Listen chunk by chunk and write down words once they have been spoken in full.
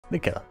The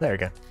killer. There we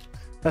go.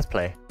 Let's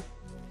play.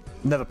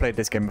 Never played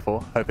this game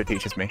before. Hope it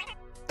teaches me.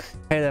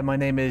 Hey there, my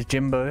name is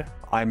Jimbo.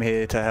 I'm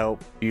here to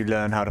help you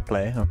learn how to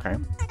play. Okay.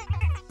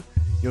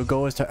 Your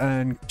goal is to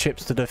earn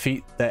chips to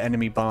defeat the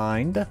enemy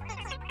blind.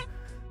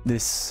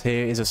 This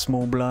here is a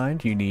small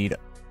blind. You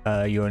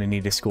only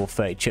need to score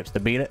 30 chips to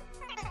beat it.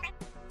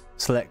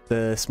 Select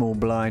the small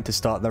blind to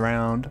start the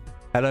round.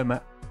 Hello,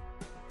 Matt.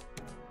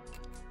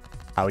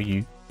 How are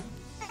you?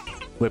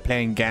 We're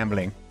playing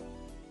gambling.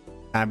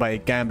 And by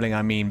gambling,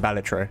 I mean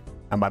Balatro.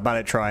 And by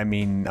Balatro, I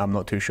mean I'm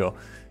not too sure.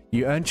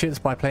 You earn chips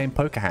by playing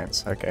poker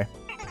hands. Okay.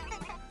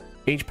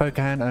 Each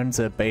poker hand earns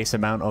a base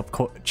amount of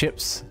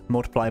chips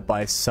multiplied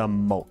by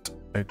some malt.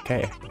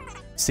 Okay.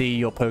 See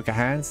your poker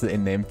hands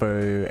in the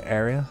info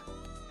area.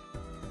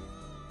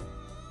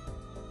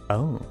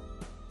 Oh.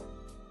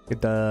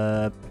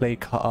 The play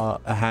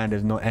card a hand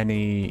is not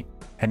any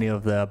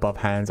of the above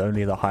hands,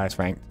 only the highest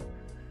ranked.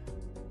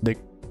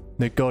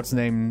 The gods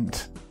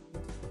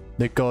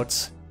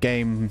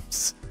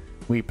games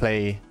we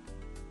play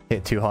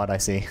hit too hard, I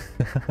see.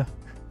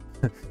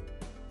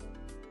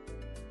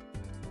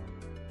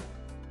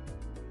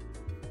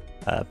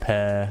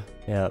 Pair,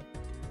 yep.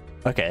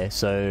 Okay,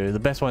 so the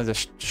best one is a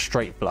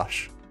straight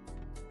flush.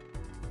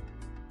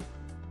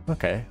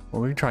 Okay,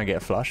 well we can try and get a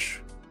flush.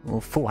 Well,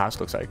 full house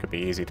looks like it could be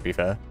easy, to be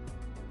fair.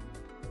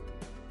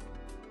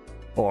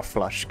 Or a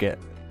flush get,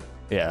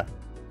 yeah.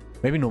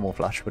 Maybe normal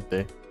flush would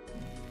do.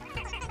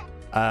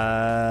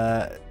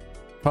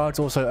 Cards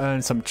also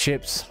earn some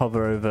chips.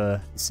 Hover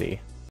over, let's see.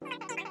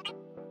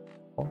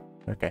 Oh,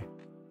 okay.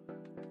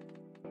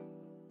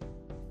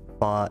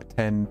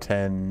 10,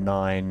 10,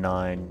 9,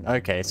 9.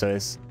 Okay, so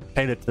it's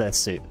tailored to their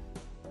suit.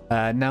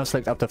 Now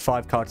select up to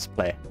 5 cards to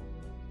play.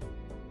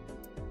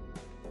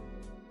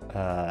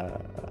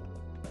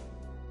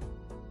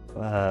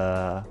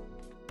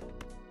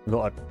 We've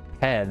got a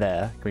pair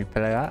there. Can we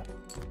play that?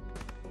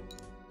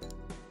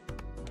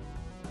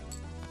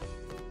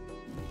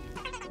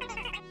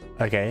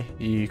 Okay,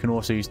 you can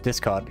also use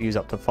discard. Use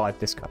up to 5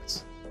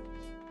 discards.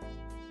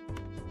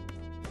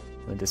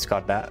 We'll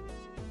discard that.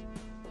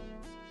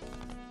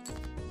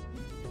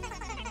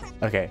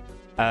 Okay.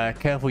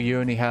 Careful, you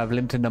only have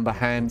limited number of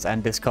hands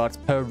and discards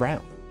per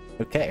round.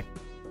 Okay.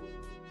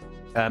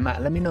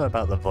 Matt, let me know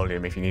about the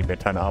volume if you need me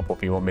to turn it up, or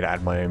if you want me to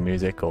add my own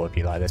music, or if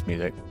you like this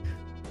music.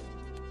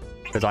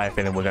 Because I have a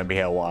feeling we're going to be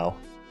here a while.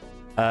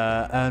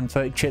 Earn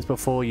 30 chips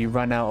before you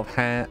run out of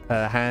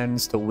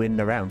hands to win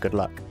the round. Good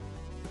luck.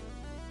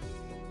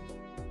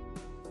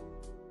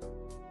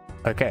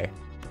 Okay.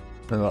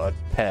 We've got a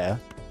pair.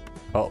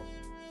 Oh,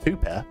 2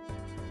 pair.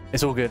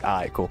 It's all good.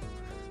 Alright, cool.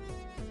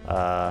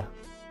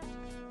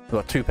 We've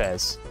got 2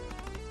 pairs.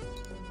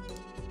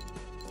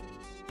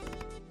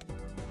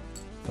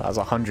 That was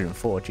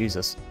 104,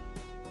 Jesus.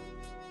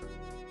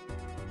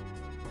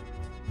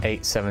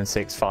 8, 7,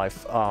 6,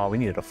 5. Oh, we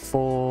needed a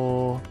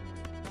 4.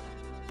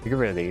 Get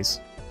rid of these.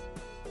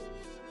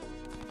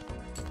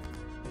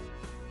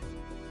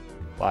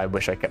 Well, I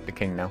wish I kept the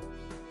king now.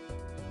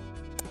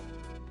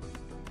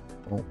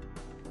 Oh.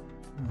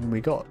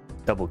 We got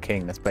double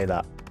king. Let's play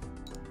that.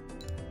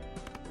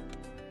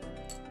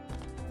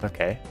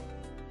 Okay.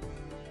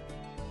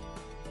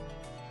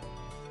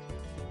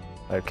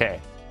 Okay.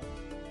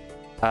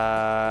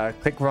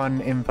 Click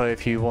run info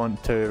if you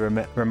want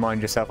to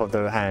remind yourself of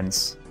the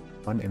hands.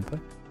 Run info?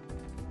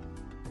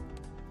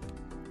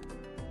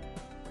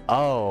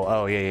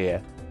 Oh, yeah.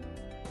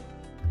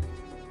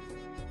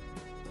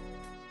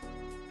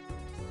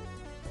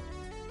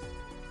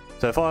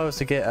 So if I was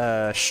to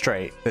get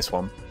straight, this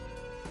one,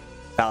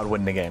 that would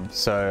win the game.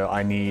 So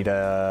I need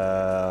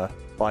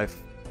 5,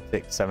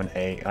 6, 7,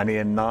 8. I need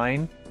a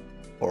 9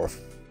 or a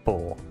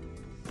 4.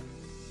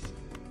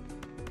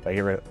 If I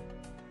get rid of...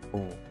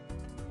 Ooh.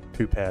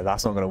 2 pair.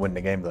 That's not going to win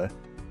the game though.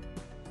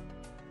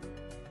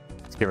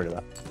 Let's get rid of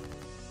that.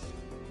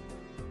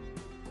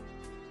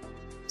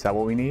 Is that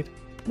what we need?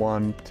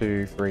 1,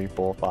 2, 3,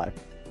 4, 5.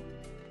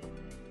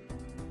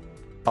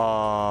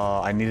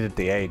 I needed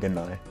the A, didn't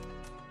I?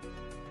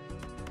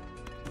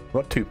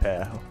 What 2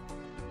 pair?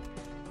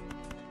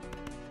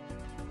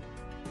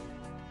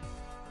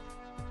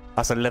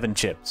 That's 11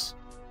 chips.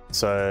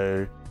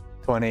 So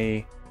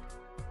 20,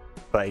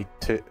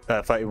 32,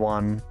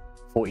 31,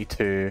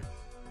 42.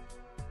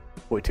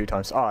 42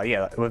 times. Oh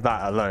yeah, with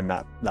that alone,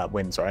 that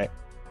wins, right?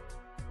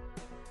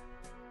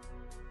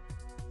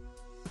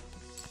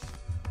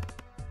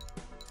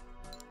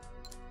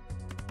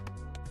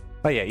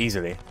 Oh yeah,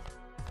 easily.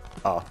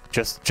 Oh,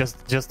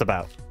 just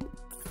about.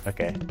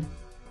 Okay.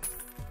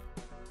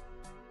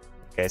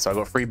 Okay, so I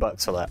got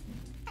 $3 for that.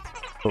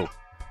 Cool.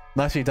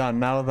 Nicely done.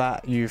 Now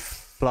that you're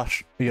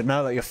flush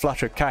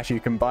with cash, you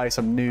can buy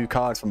some new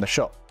cards from the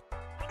shop.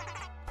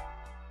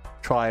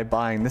 Try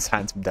buying this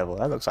handsome devil.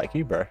 That looks like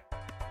you, bro.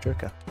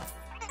 Joker.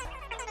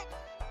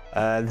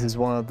 This is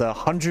one of the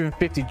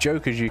 150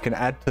 jokers you can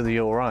add to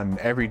your run.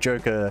 Every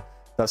joker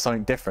does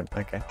something different.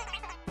 Okay.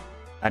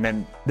 And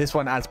then this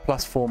one adds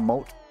 +4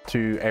 malt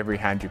to every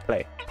hand you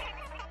play.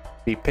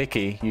 Be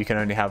picky. You can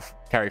only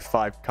carry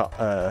 5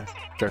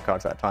 joke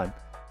cards at a time.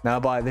 Now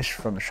buy this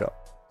from the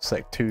shop.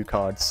 Select 2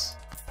 cards.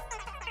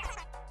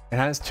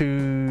 Enhance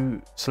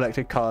 2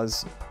 selected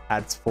cards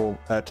adds 4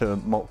 to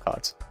malt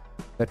cards.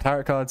 The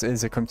tarot cards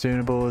is a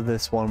consumable.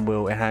 This one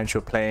will enhance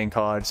your playing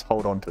cards.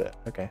 Hold on to it.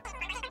 Okay.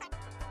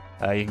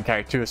 You can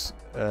carry 2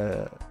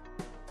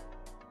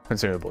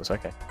 consumables.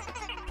 Okay.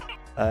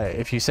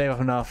 If you save up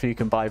enough, you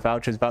can buy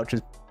vouchers.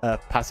 Vouchers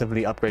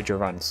passively upgrade your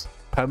runs.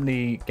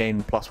 Permanently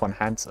gain +1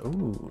 hands.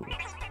 Ooh.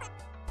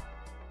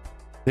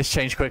 This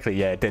changed quickly.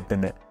 Yeah, it did,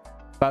 didn't it?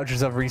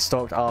 Vouchers are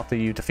restocked after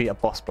you defeat a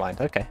boss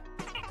blind. Okay.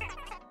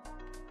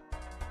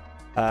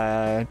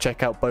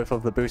 Check out both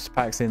of the booster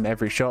packs in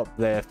every shop.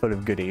 They're full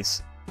of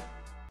goodies.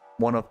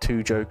 1 of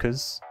 2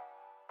 jokers.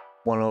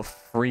 1 of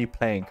 3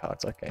 playing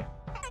cards. Okay.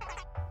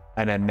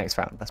 And then next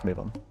round. Let's move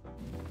on.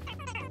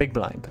 Big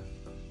blind.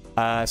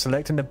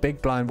 Selecting the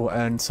big blind will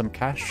earn some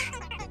cash.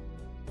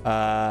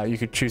 You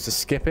could choose to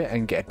skip it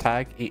and get a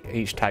tag.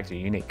 Each tag's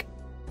unique.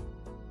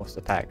 What's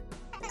the tag?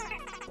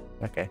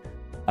 Okay.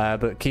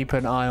 But keep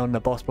an eye on the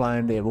boss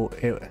blind. It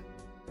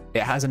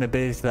has an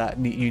ability that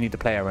you need to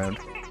play around.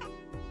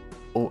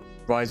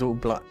 Raise all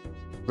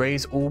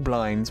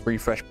blinds,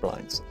 refresh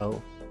blinds.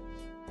 Oh.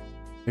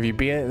 If you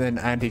beat it, then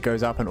ante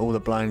goes up and all the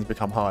blinds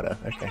become harder.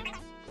 Okay.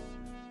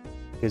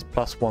 Here's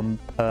 +1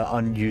 per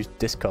unused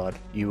discard.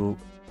 You will...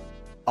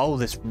 Oh,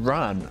 this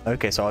run.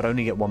 Okay, so I'd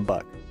only get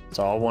 $1.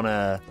 So I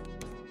wanna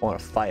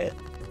fight it.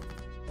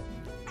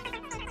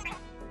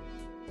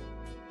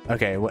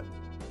 Okay, what?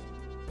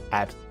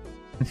 Add.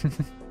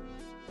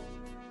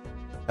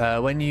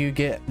 When you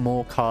get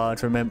more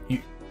cards, remember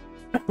you...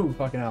 Oh,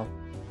 fucking hell.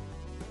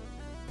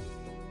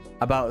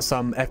 About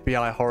some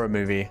FBI horror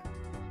movie.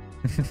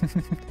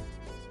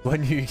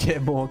 When you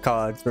get more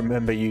cards,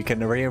 remember you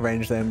can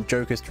rearrange them.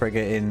 Jokers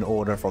trigger in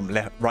order from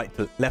left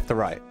to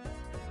right.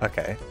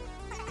 Okay.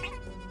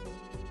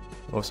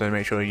 Also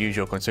make sure you use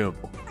your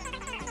consumable.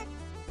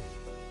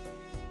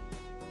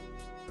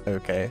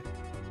 Okay.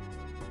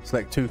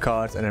 Select 2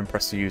 cards and then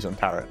press to use on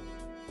tarot.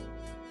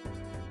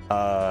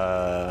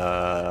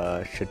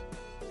 Should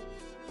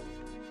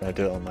I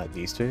do it on like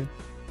these 2?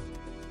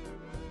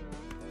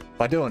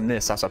 If I do it on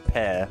this, that's a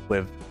pair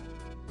with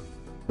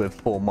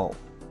 4 malt.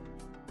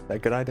 Is that a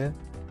good idea?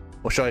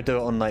 Or should I do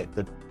it on like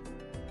the...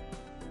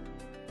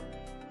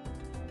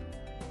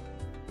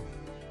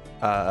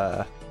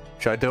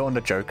 should I do it on the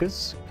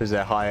jokers? Because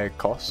they're higher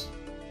cost?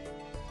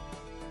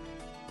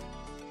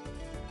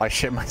 I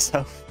shit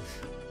myself.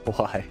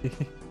 Why?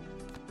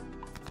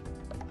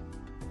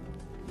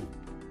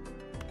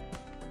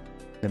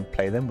 Then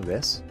play them with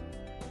this.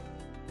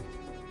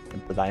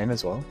 And put that in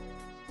as well.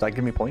 Does that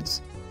give me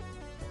points?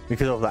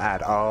 Because of the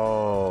ad.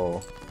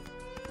 Oh.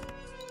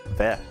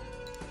 There.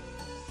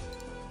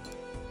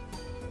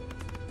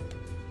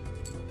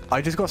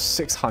 I just got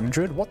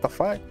 600? What the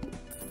fuck?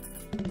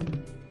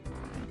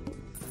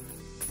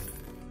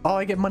 Oh,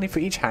 I get money for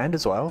each hand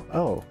as well?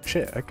 Oh,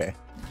 shit. Okay.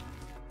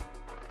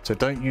 So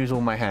don't use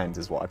all my hands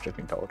is what I've just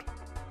been told.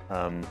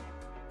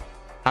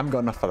 Haven't got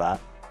enough for that.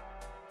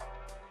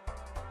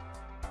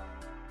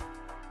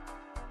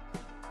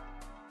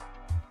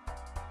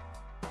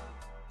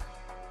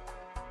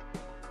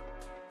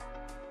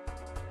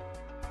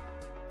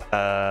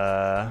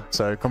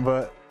 So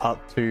convert up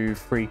to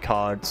 3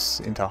 cards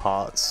into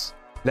hearts.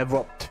 Level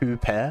up 2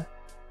 pair.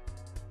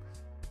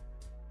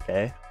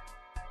 Okay.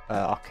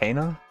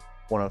 Arcana.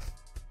 1 of...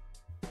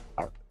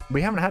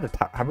 We haven't had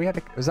a... Have we had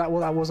a... Is that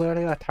what that was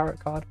earlier? A tarot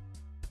card?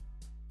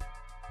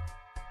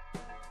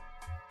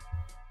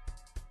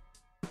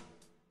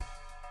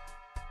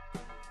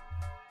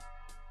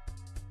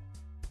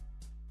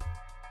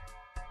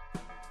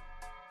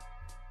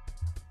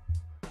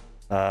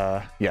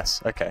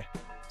 Yes. Okay.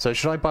 So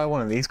should I buy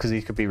one of these? Because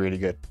these could be really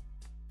good.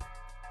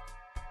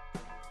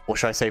 Or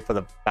should I save for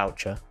the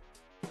voucher?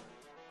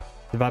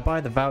 If I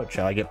buy the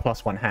voucher, I get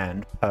 +1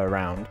 hand per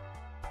round.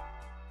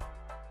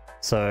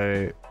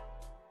 So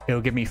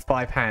it'll give me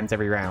 5 hands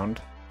every round.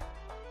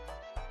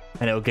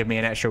 And it'll give me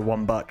an extra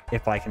 $1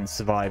 if I can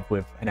survive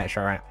with an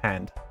extra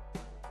hand.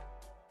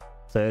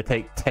 So it'll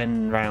take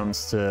 10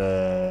 rounds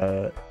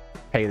to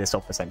pay this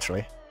off,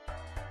 essentially.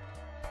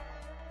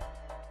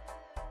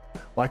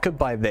 Well, I could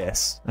buy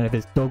this, and if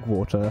it's dog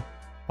water,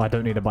 I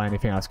don't need to buy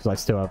anything else because I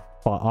still have.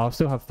 I'll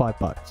still have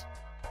 $5,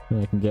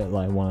 and I can get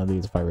like one of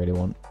these if I really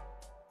want.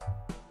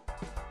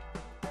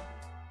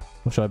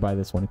 Or should I buy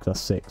this one because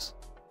that's 6?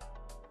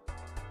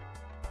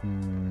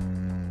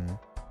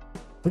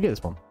 Look at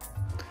this one.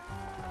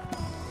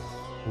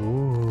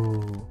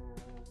 Ooh.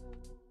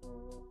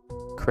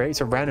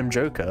 Creates a random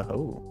joker.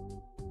 Oh.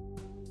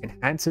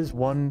 Enhances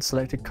 1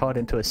 selected card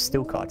into a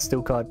still card.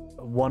 Still card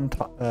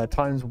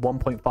times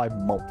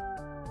 1.5 malt.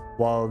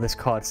 While this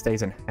card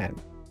stays in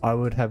hand. I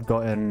would have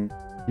gotten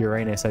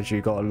Uranus as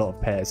you got a lot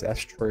of pairs.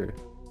 That's true.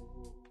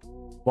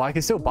 Well, I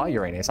can still buy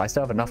Uranus. I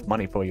still have enough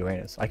money for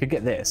Uranus. I could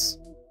get this.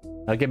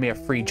 It'll give me a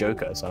free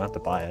Joker, so I don't have to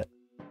buy it.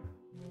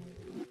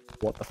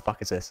 What the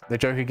fuck is this? The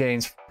Joker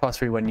gains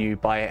 +3 when you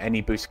buy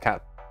any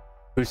booster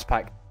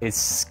pack is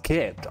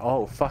skipped.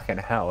 Oh, fucking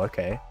hell.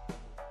 Okay.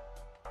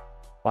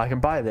 Well, I can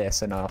buy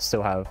this and I'll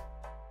still have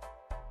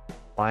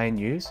Buy and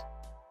use.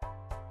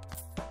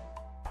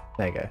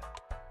 There you go.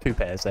 2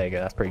 pairs. There you go.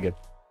 That's pretty good.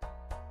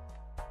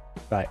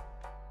 Right.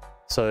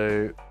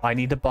 So I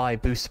need to buy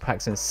booster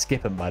packs and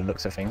skip them by the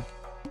looks of things.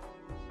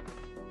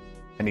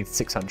 I need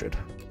 600.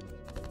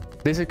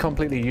 This is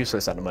completely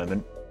useless at the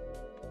moment,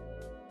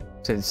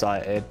 since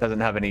it doesn't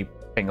have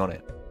anything on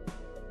it.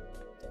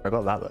 I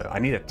got that though. I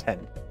need a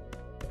 10.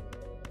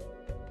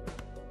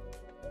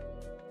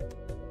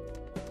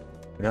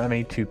 We don't have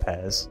any 2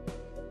 pairs.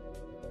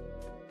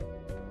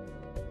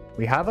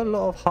 We have a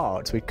lot of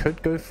hearts. We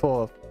could go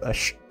for a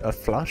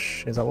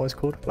flush. Is that what it's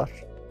called?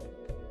 Flush?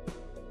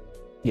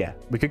 Yeah,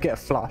 we could get a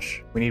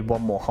flush. We need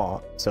 1 more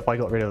heart. So if I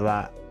got rid of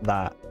that.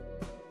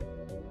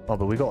 Oh,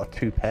 but we got a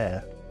 2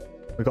 pair.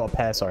 We got a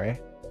pair, sorry.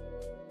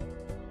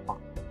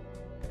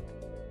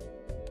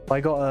 If I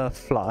got a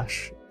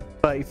flush,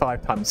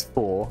 35 times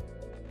 4,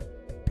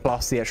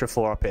 plus the extra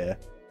 4 up here,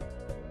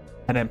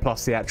 and then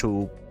plus the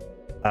actual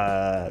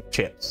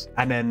chips,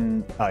 and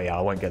then oh yeah,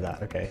 I won't get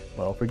that. Okay,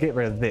 well, if we get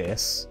rid of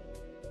this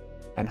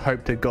and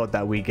hope to God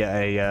that we get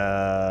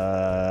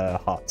a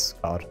hearts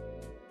card.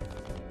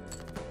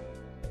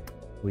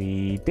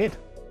 We did.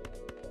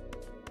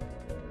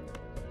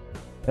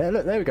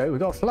 Look, there we go. We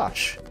got a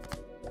flush.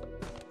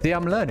 See,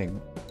 I'm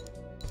learning.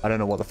 I don't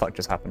know what the fuck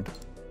just happened.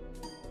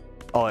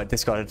 Oh, I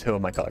discarded 2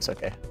 of my cards.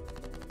 Okay.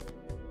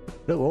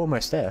 Look, we're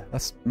almost there.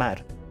 That's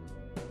mad.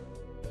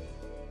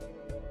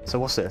 So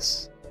what's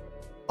this?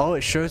 Oh,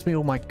 it shows me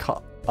all my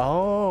cards.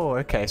 Oh,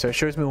 okay. So it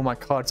shows me all my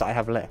cards I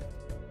have left.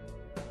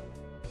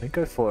 Let me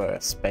go for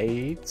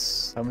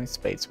spades. How many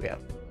spades do we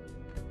have?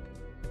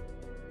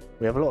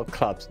 We have a lot of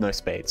clubs, no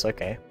spades.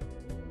 Okay.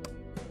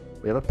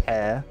 We have a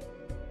pair.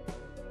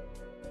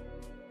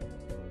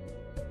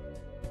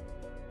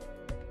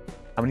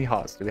 How many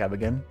hearts do we have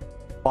again?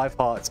 5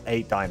 hearts,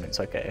 8 diamonds.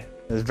 Okay.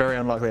 It's very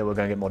unlikely that we're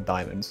going to get more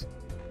diamonds.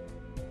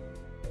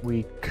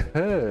 We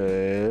could...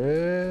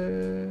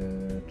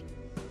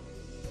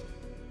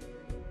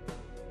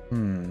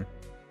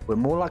 We're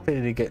more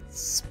likely to get...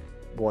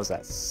 What was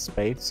that?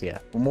 Spades? Yeah.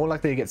 We're more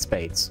likely to get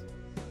spades.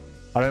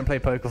 I don't play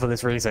poker for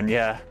this reason.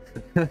 Yeah.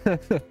 If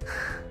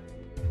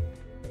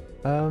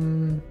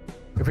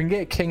we can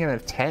get a king and a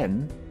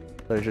 10,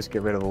 so just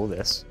get rid of all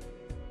this.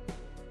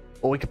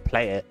 Or we could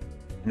play it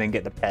and then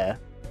get the pair,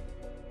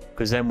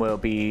 because then we'll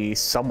be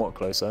somewhat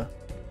closer.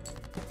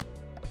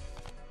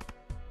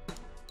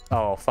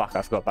 Oh fuck,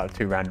 I forgot about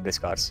 2 random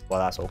discards. Well,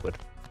 that's awkward.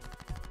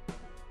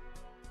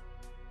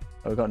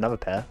 Oh, we got another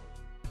pair.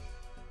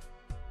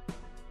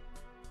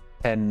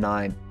 10,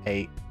 9,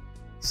 8,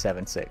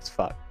 7, 6.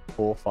 Fuck.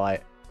 4,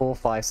 5, 4,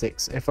 5,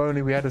 6. If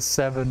only we had a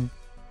 7.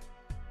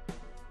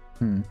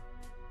 We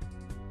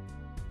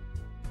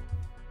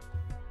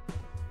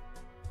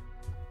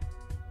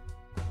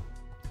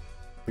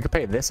could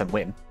pay this and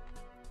win.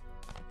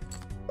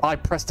 I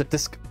pressed the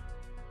disc.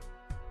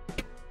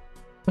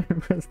 I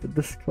pressed the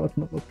discard,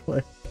 not the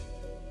play.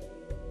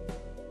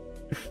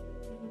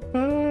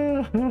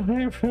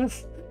 I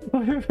pressed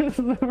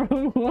the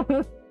wrong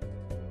one.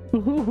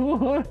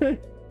 Why?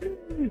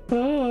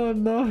 Oh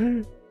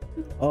no.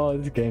 Oh,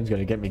 this game's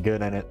gonna get me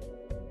good, ain't it?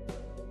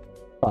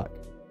 Fuck.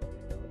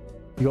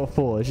 You got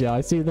 4s. Yeah,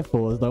 I see the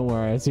 4s. Don't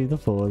worry, I see the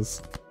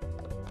 4s.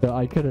 So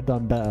I could have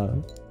done better.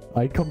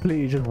 I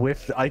completely just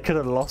whiffed. I could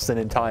have lost an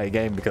entire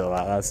game because of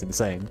that. That's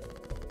insane.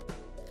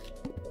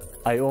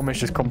 I almost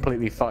just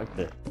completely fucked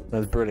it.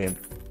 That's brilliant.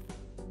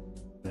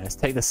 Let's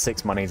take the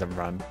 6 monies and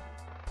run.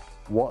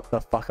 What the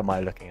fuck am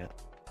I looking at?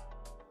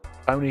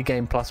 Only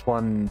game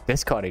 +1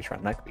 discard each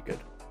round. That could be good.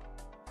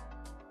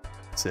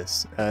 What's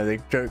this?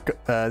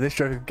 This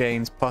joker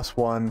gains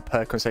 +1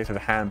 per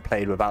consecutive hand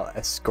played without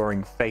a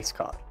scoring face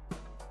card.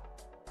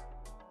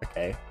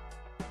 Okay.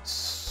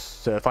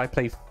 So if I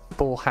play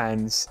 4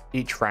 hands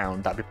each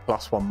round, that'd be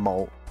 +1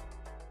 mult.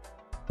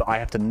 But I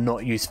have to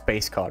not use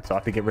face cards, so I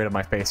have to get rid of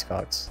my face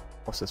cards.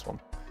 What's this one?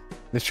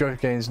 This joker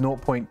gains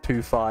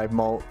 0.25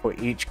 mult for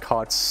each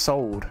card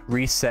sold.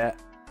 Reset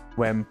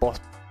when boss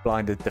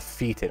blind is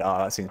defeated. Ah,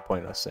 that seems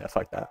pointless. Yeah,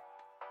 fuck that.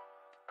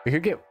 We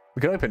could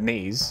open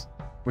these.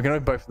 We can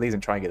open both of these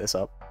and try and get this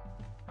up.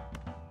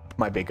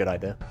 Might be a good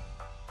idea.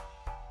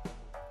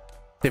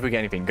 See if we get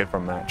anything good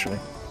from them, actually.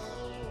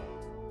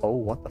 Oh,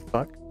 what the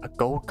fuck? A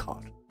gold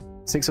card.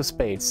 6 of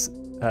spades.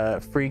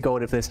 3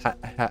 gold if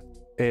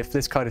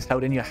this card is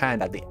held in your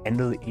hand at the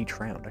end of each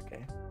round.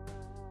 Okay.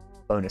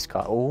 Bonus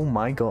card. Oh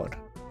my god.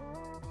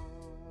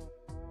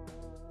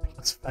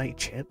 Plus 30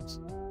 chips.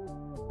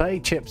 30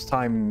 chips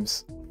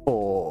times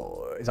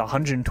 4 is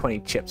 120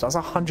 chips. That's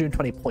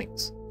 120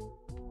 points.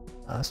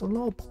 That's a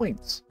lot of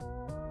points.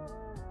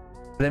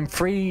 But then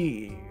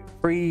free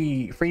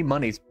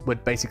monies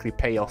would basically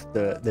pay off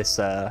this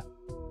pack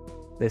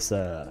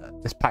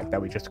that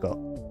we just got.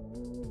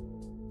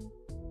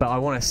 But I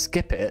want to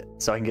skip it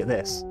so I can get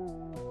this.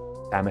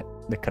 Damn it,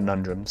 the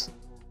conundrums.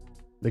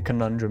 The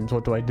conundrums,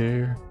 what do I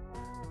do?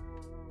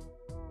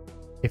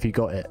 If you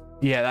got it.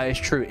 Yeah, that is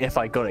true if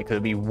I got it, because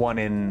it'd be 1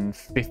 in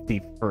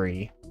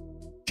 53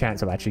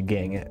 chance of actually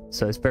getting it.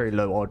 So it's very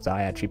low odds that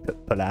I actually put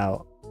it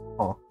out.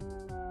 Oh.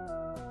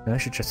 I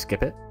should just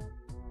skip it.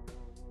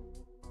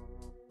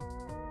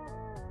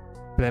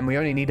 But then we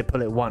only need to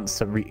pull it once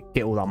to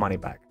get all our money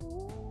back.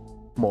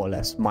 More or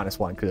less.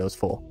 -1 because it was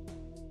 4.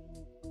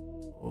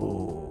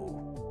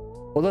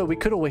 Ooh. Although we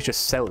could always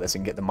just sell this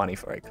and get the money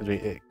for it because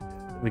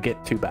we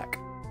get 2 back.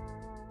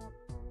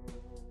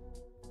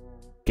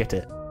 Get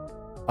it.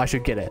 I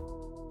should get it.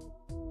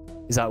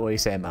 Is that what you're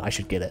saying, Matt? I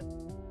should get it.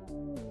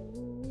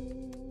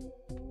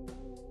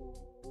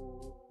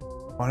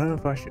 I don't know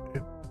if I should.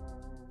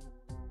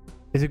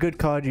 It's a good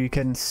card. You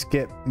can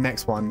skip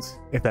next ones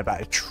if they're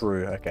bad.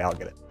 True. Okay, I'll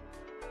get it.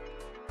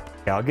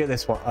 Okay, I'll get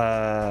this one.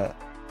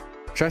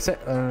 Should I say?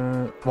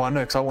 Well,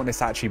 no, because I want this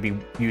to actually be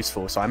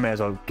useful, so I may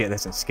as well get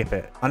this and skip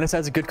it. Unless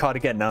that's a good card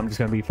again, now I'm just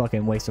going to be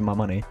fucking wasting my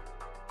money.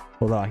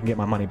 Although I can get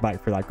my money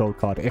back for that gold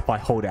card if I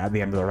hold it at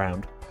the end of the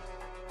round.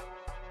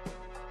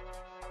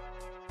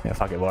 Yeah,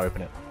 fuck it, we'll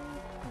open it.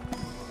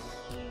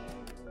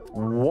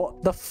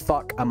 What the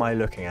fuck am I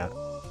looking at?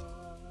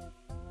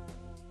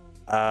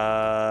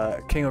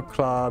 King of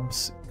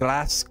Clubs,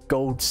 glass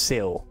gold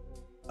seal.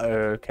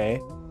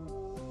 Okay.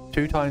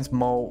 2 times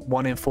mole,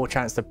 1 in 4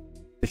 chance to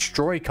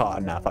destroy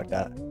card. Nah, fuck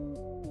that.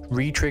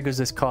 Re-triggers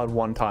this card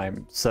 1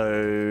 time.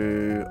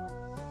 So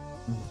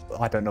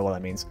I don't know what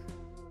that means.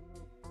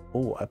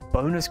 Oh, a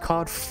bonus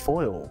card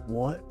foil.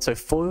 What? So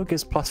foil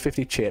gives plus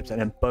 50 chips, and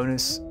then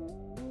bonus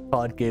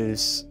card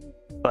gives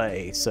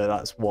 30. So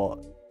that's what?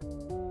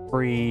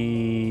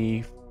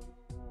 3,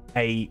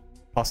 8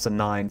 plus the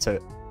 9. So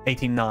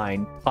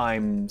 89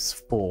 times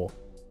 4.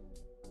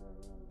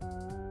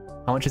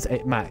 How much is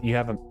 8? Matt, you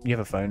have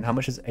a phone. How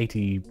much is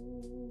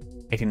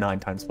 89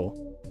 times 4?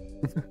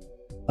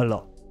 A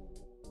lot.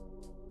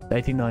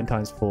 89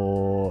 times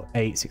 4,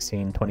 8,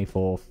 16,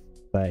 24,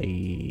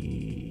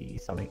 30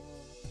 something.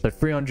 So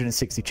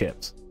 360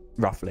 chips,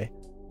 roughly.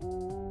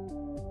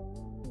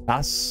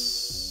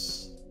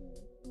 That's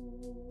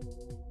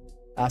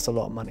a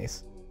lot of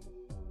monies.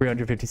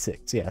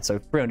 356, yeah, so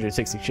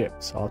 360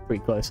 chips. I was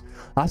pretty close.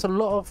 That's a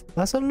lot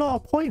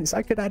of points.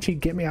 That could actually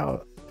get me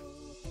out.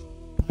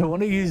 I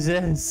want to use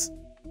this.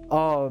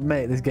 Oh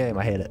mate, this game,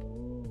 I hate it.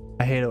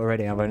 I hate it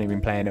already. I've only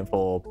been playing it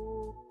for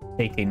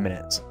 18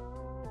 minutes.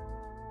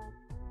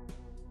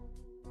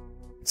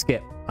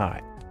 Skip.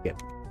 Alright,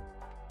 skip.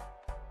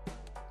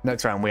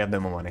 Next round, we have no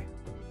more money.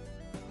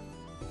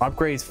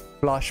 Upgrades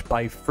flush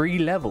by 3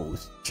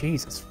 levels.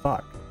 Jesus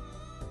fuck.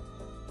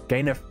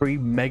 Gain a free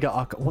mega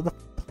arc. What the?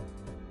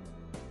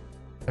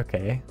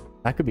 Okay,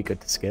 that could be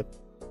good to skip.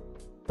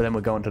 But then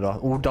we're going to the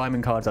all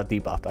diamond cards are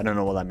debuffed. I don't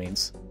know what that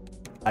means.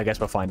 I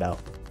guess we'll find out.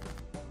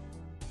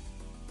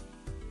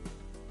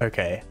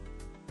 Okay.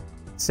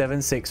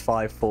 7, 6,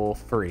 5, 4,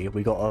 3.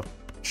 We got a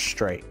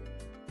straight.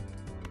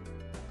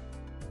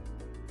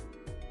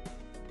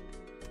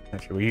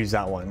 Actually, we'll use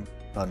that one.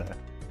 Oh no.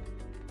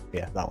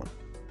 Yeah, that one.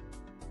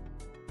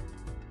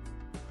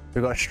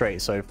 We got a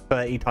straight, so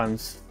 30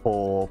 times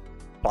 4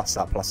 plus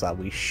that plus that.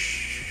 We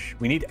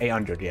need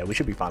 800. Yeah, we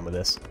should be fine with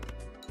this.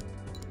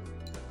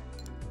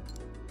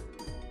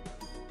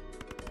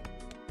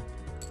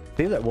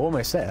 See that we're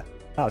almost there.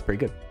 That was pretty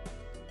good.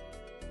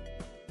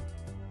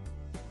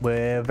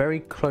 We're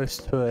very close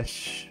to a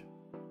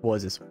what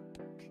is this?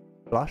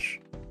 Flush?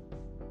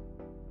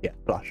 Yeah,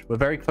 flush. We're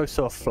very close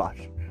to a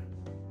flush.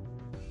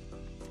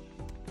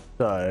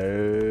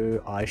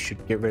 So I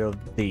should get rid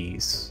of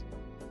these.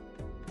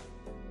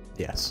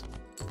 Yes.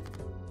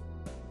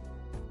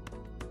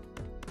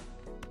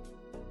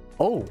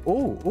 Oh,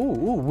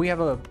 we have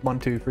a 1,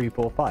 2, 3,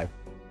 4, 5.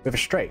 We have a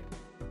straight.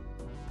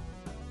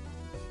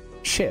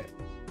 Shit.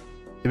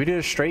 Did we do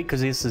a straight?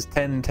 Because this is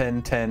 10,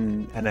 10,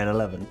 10, and then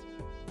 11.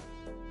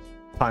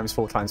 Times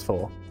 4 times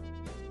 4.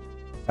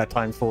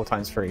 Times 4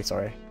 times 3,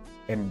 sorry.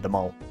 In the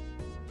mole.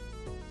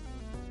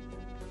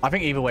 I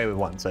think either way we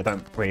won, so it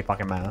don't really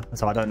fucking matter.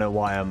 So I don't know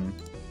why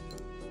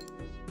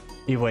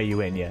either way you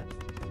win, yeah.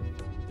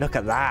 Look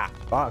at that.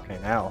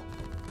 Fucking hell.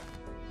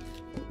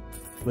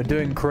 We're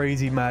doing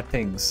crazy mad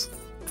things.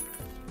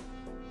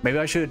 Maybe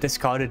I should have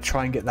discarded to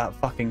try and get that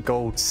fucking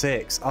gold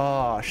 6.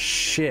 Oh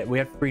shit, we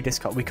had 3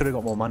 discard. We could have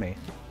got more money.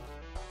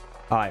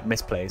 Alright,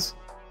 misplays.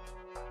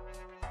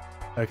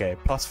 Okay,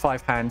 plus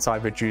 5 hand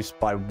side reduced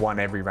by 1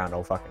 every round.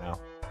 Oh fucking hell.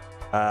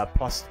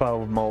 Plus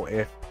 12 mult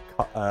if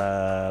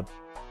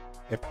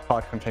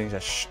card contains a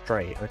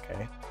straight.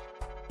 Okay.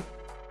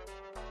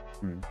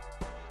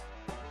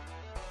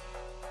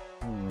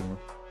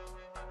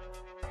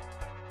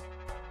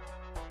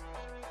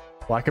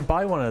 Well, I could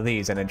buy one of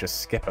these and then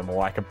just skip them,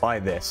 or I could buy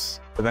this,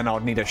 but then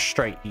I'd need a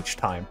straight each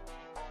time,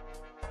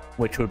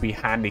 which would be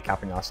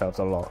handicapping ourselves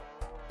a lot.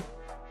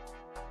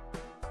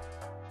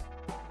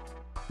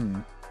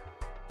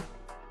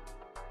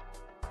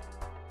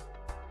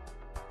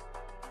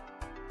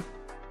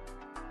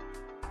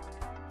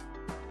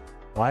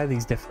 Why are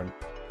these different?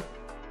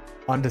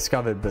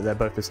 Undiscovered, but they're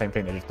both the same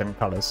thing, they're just different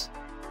colors.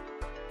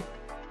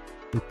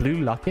 Is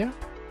blue luckier?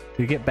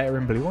 Do you get better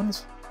in blue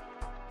ones?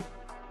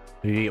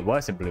 Do you get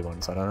worse in blue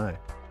ones? I don't know.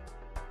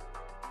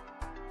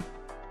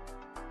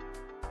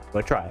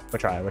 We'll try it. We'll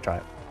try it. We'll try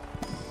it.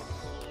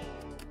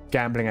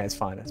 Gambling at its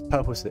finest.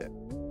 Purple sit.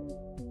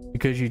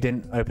 Because you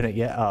didn't open it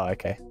yet? Oh,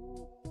 okay.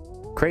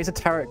 Creates a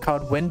tarot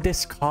card when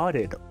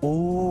discarded.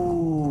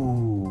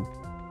 Ooh.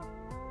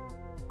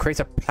 Creates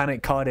a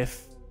planet card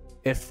if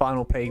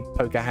final play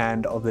poker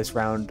hand of this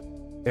round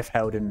if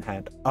held in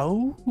hand.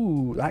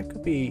 Oh, that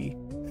could be...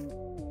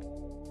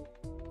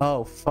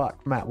 Oh,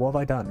 fuck, Matt, what have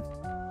I done?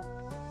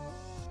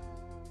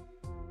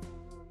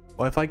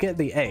 Well, if I get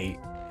the 8,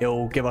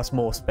 it'll give us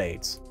more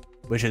spades,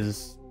 which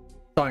is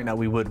something that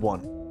we would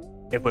want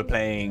if we're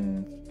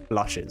playing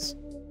flushes.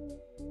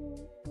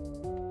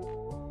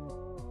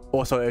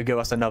 Also, it'll give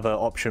us another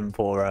option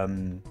for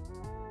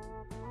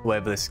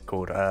whatever this is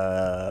called,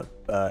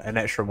 an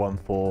extra one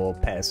for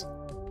pairs,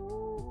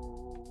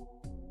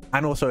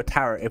 and also a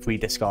tarot if we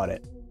discard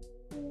it.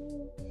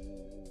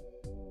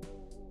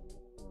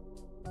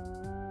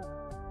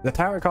 The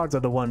tarot cards are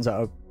the ones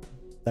that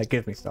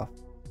give me stuff.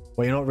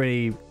 Well, you're not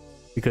really,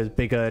 because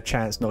bigger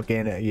chance not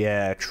getting it.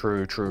 Yeah,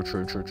 true. Okay,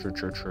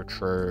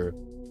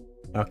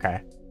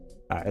 alright,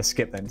 let's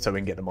skip then so we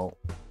can get them all.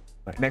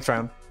 Right, next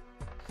round.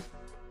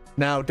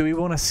 Now, do we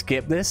want to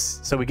skip this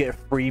so we get a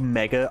free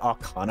Mega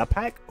Arcana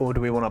pack, or do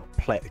we want to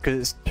play? Because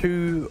it's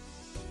two.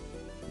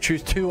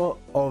 Choose 2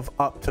 of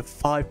up to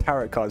 5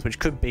 tarot cards, which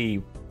could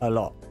be a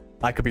lot.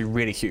 That could be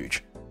really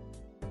huge.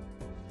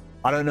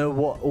 I don't know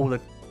what all the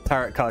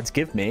tarot cards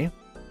give me.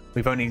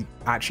 We've only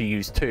actually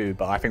used 2,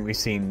 but I think we've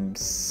seen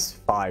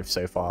 5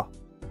 so far.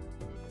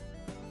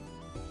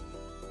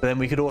 But then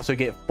we could also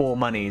get 4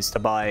 monies to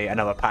buy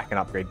another pack and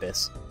upgrade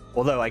this.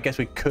 Although I guess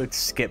we could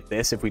skip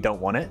this if we don't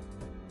want it.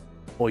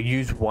 Or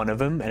use one of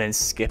them and then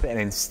skip it and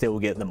then still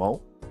get them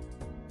all.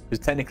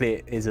 Because technically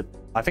it is a...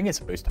 I think it's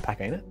a booster pack,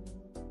 ain't it?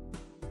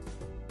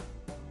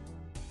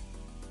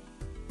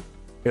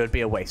 It would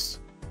be a waste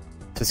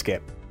to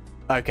skip.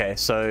 Okay,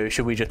 so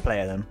should we just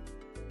play it then?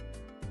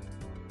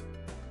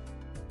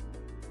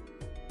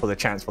 For the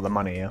chance for the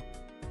money, yeah?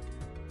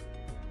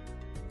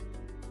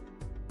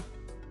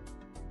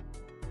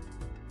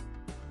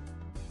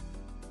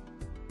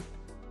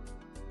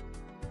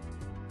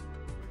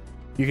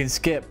 You can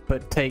skip,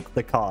 but take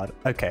the card.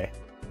 Okay.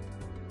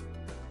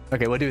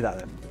 Okay, we'll do that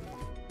then.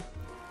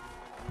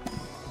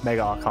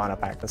 Mega Arcana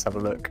pack. Let's have a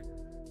look.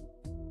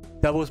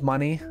 Doubles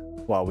money.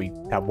 Well, we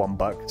have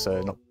 $1,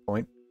 so not the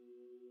point.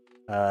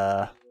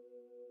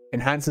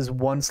 Enhances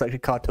one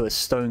selected card to a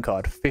stone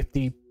card.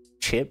 50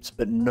 chips,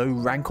 but no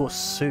rank or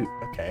suit.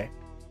 Okay.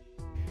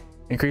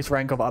 Increase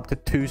rank of up to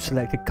 2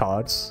 selected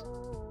cards.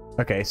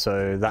 Okay,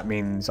 so that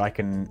means I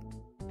can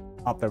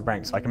up the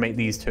ranks. I can make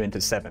these 2 into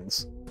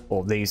 7s.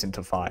 Or these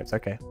into 5s.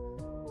 Okay.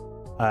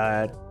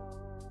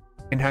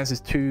 Enhances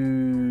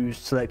 2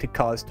 selected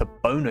cards to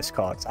bonus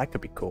cards. That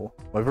could be cool.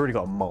 We've already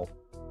got a mole.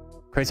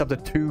 Creates up to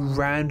 2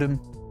 random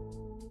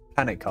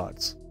planet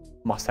cards.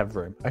 Must have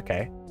room.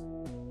 Okay.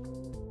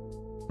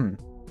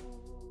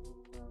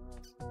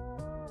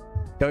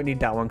 Don't need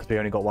that one because we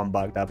only got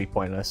 $1. That'd be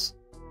pointless.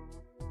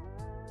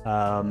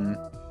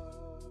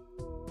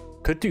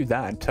 Could do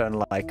that and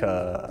turn like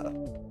a... I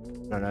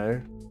don't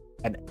know.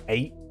 An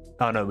 8.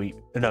 Oh no, we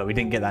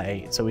didn't get that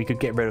 8. So we could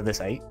get rid of this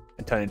 8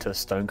 and turn it into a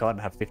stone card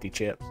and have 50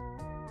 chips.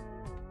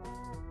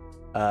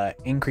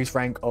 Increase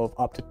rank of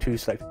up to 2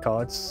 selected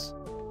cards.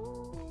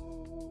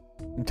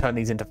 And turn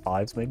these into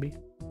 5s maybe.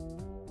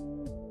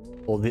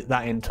 Or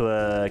that into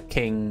a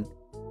king.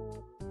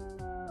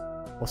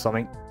 Or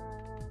something.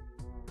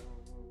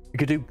 We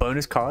could do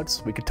bonus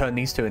cards. We could turn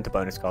these 2 into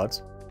bonus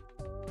cards.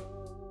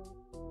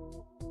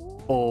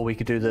 Or we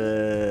could do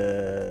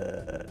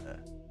the...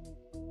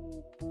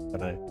 I don't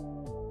know.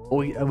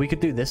 Or we could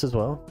do this as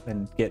well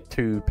and get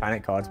 2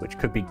 planet cards, which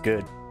could be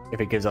good if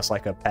it gives us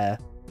like a pair.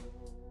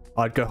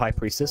 I'd go High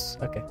Priestess.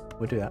 Okay,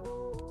 we'll do that.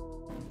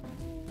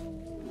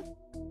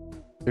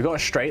 We got a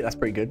straight, that's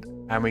pretty good.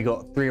 And we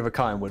got 3 of a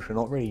kind, which we're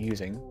not really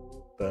using.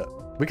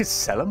 But we could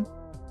sell them.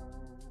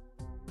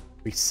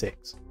 Be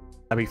 6.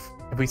 I mean,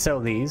 if we sell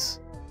these,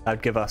 that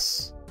would give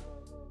us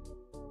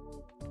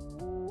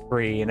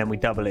 3, and then we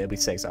double it, it'll be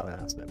 6. Oh,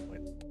 that's no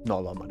point. Not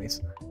a lot of monies.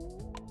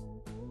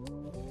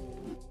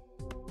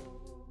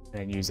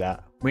 And use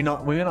that. We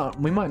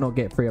might not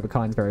get 3 of a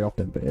kinds very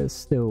often, but it's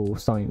still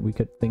something we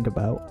could think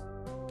about.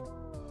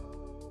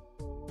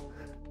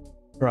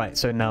 Right,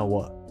 so now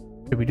what?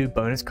 Could we do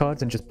bonus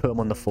cards and just put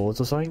them on the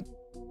 4s or something?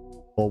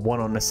 Or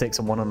 1 on the 6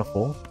 and 1 on the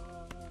 4?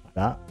 Like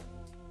that.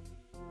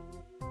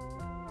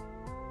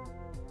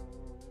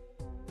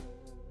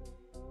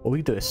 Or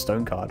we do a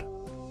stone card.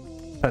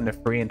 Turn the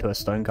 3 into a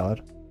stone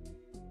card.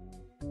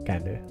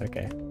 Can do,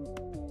 okay.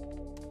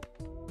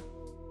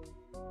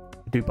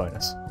 Do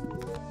bonus.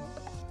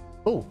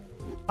 Oh,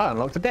 I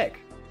unlocked a deck.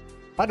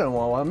 I don't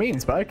know what that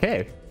means, but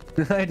okay.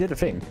 I did a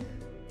thing.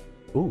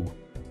 Ooh.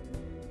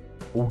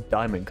 All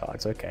diamond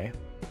cards, okay.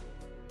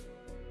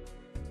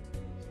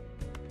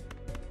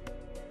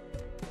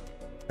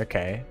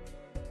 Okay.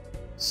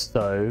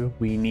 So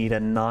we need a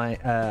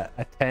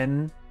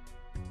 10.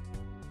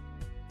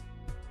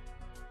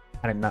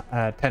 And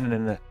a 10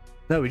 and a...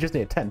 No, we just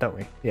need a 10, don't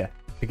we? Yeah.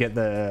 To get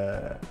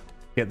the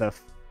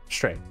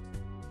straight.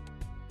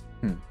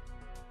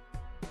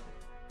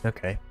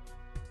 Okay.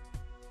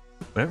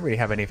 We don't really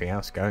have anything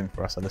else going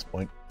for us at this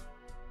point.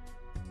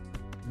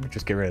 Let me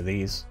just get rid of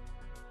these.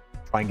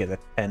 Try and get the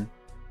 10.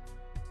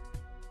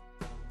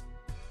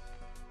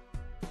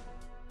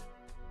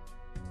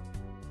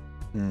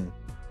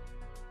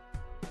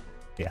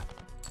 Yeah.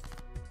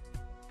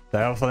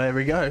 So there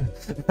we go.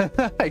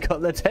 I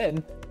got the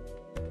 10.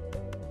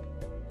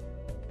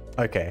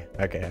 Okay.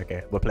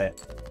 We'll play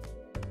it.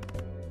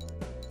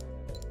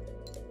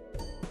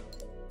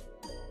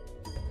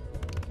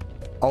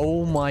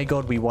 Oh my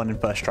god, we won in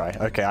first try.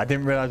 Okay, I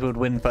didn't realize we would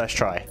win first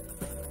try.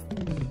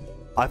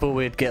 I thought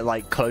we'd get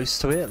like close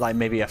to it, like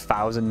maybe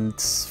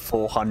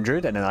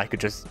 1,400, and then I could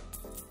just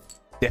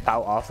dip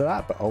out after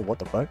that. But oh, what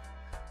the fuck?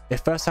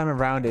 If first time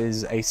around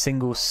is a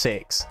single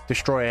 6,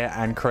 destroy it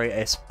and create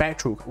a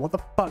spectral. What the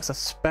fuck's a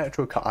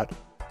spectral card?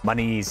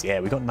 Monies.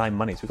 Yeah, we got 9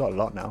 monies. We got a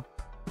lot now.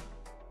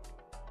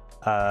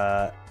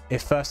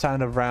 If first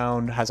time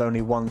around has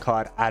only 1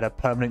 card, add a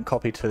permanent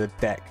copy to the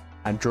deck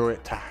and draw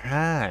it to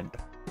hand.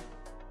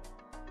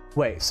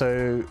 Wait,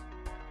 so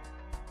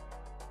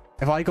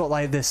if I got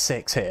like this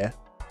 6 here,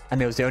 and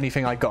it was the only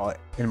thing I got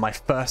in my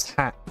first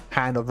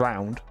hand of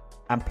round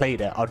and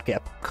played it, I'd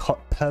get a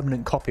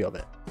permanent copy of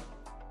it.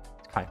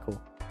 It's kind of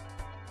cool.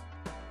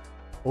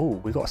 Oh,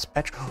 we got a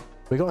spectral.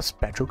 We got a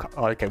spectral card.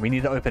 Oh, okay, we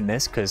need to open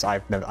this because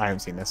I haven't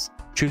seen this.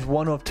 Choose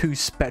 1 of 2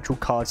 spectral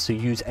cards to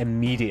use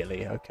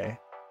immediately. Okay,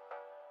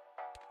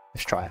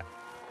 let's try it.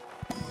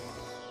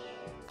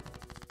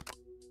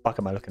 Fuck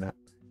am I looking at?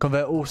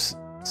 Convert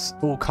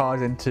all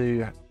cards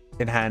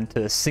in hand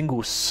to a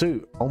single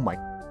suit. Oh my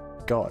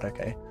god.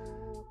 Okay.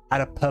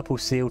 Add a purple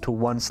seal to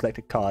 1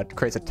 selected card.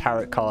 Creates a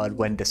tarot card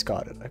when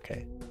discarded.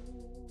 Okay.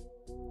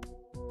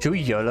 Should we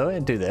YOLO it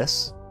and do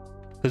this?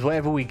 Because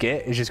whatever we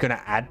get is just going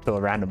to add to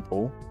a random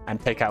pool and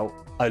take out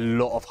a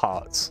lot of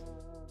hearts.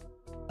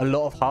 A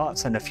lot of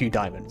hearts and a few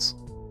diamonds.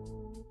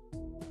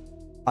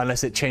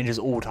 Unless it changes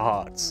all to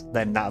hearts,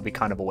 then that would be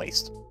kind of a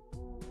waste.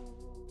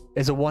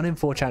 There's a 1 in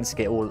 4 chance to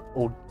get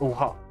all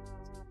hearts.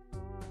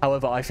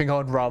 However, I think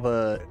I'd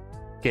rather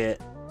get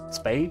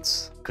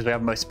spades because we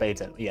have most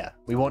spades in. Yeah,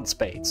 we want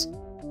spades.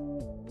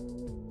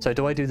 So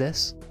do I do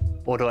this?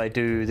 Or do I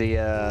do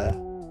the,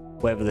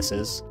 whatever this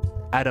is?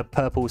 Add a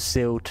purple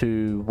seal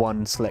to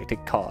 1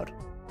 selected card.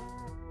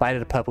 If I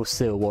added a purple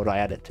seal, what would I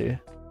add it to?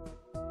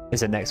 Is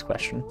the next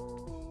question.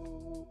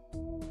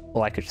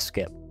 Or I could just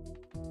skip.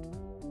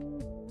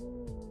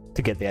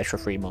 To get the extra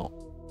free mult.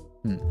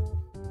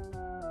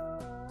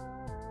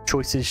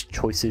 Choices,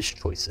 choices,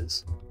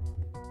 choices.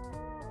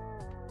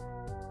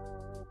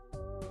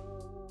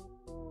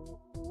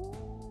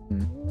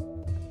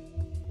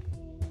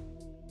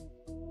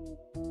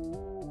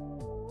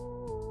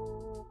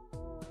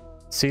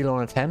 Seal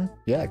on a 10?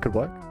 Yeah, it could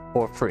work.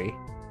 Or a 3.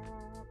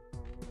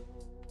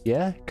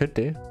 Yeah, could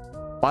do.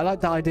 But I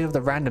like the idea of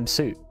the random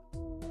suit.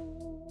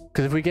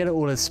 Because if we get it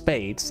all as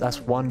spades, that's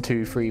 1,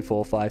 2, 3,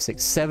 4, 5,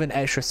 6, 7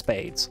 extra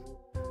spades.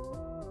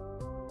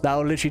 That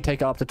will literally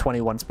take it up to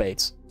 21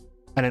 spades.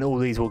 And then all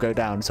these will go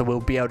down. So we'll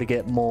be able to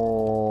get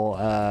more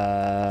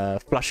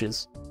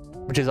flushes.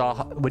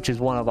 Which is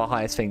one of our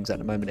highest things at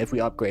the moment if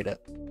we upgrade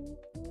it.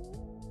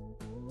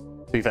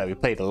 To be fair, we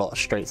played a lot of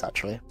straights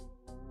actually.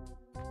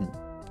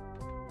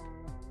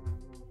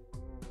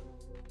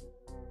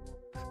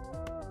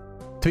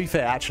 To be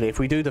fair, actually, if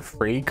we do the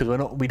free, because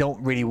we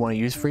don't really want to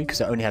use free because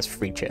it only has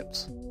 3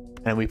 chips,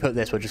 and we put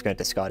this, we're just going to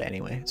discard it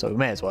anyway, so we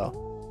may as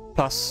well.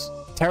 Plus,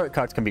 tarot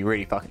cards can be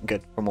really fucking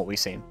good from what we've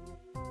seen.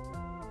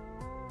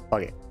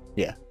 Okay,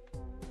 yeah.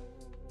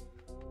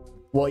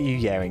 What are you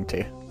yaring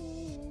to?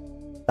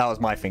 That was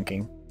my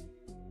thinking.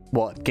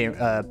 What,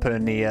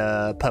 putting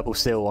the purple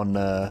seal on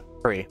the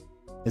free?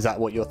 Is that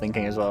what you're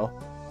thinking as well?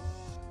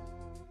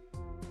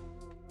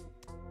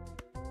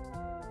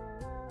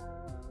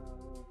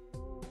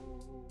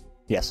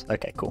 Yes,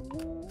 okay, cool.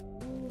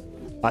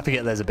 I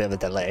forget there's a bit of a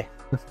delay.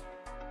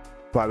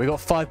 Right, we got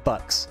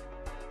 $5.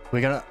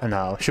 We're gonna...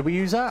 No, should we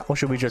use that? Or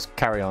should we just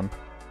carry on?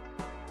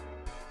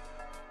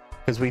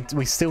 Because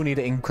we still need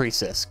to increase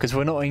this. Because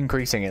we're not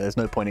increasing it, there's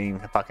no point in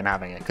even fucking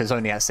having it. Because it's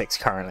only at 6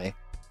 currently.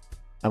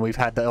 And we've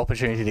had the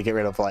opportunity to get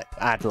rid of, like,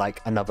 add, like,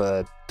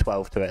 another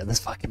 12 to it at this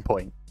fucking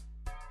point.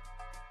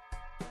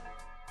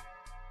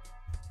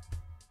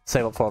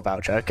 Save up for a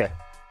voucher, okay.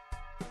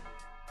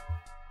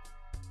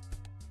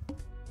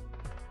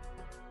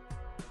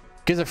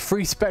 Gives a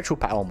free spectral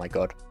pack. Oh my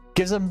god.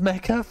 Gives a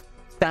mecha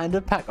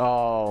standard pack.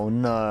 Oh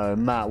no,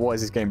 Matt, what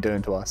is this game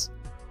doing to us?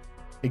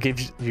 It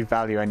gives you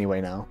value anyway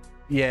now.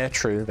 Yeah,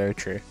 true, very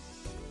true.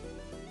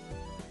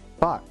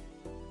 But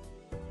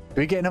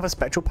do we get another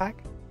spectral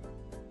pack?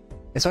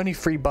 It's only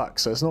 $3,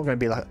 so it's not going to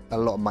be like a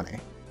lot of money.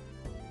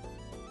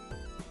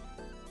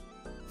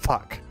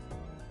 Fuck.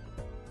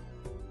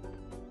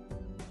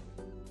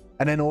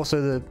 And then also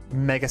the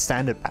mega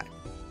standard pack.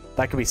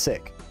 That could be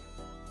sick.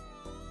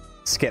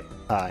 Skip.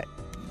 Alright.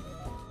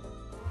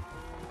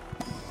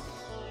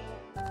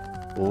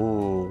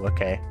 Ooh,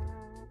 okay.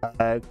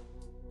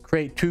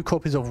 Create 2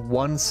 copies of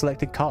 1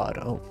 selected card.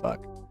 Oh,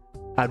 fuck.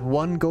 Add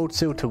 1 gold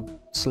seal to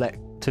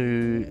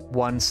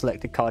 1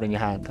 selected card in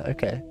your hand.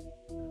 Okay.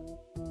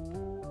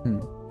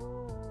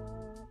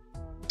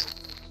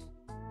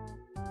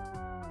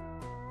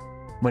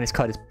 When this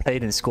card is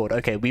played and scored.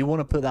 Okay, we want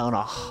to put that on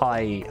a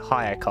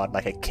higher card,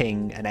 like a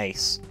king and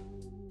ace.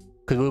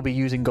 Because we'll be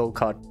using gold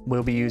card.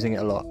 We'll be using it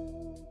a lot.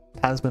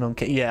 Talisman on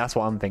king. Yeah, that's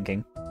what I'm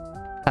thinking.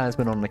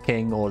 Talisman on the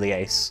king or the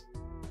ace.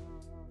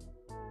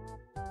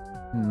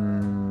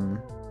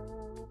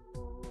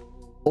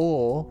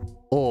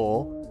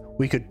 Or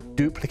we could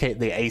duplicate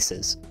the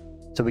aces.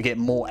 So we get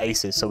more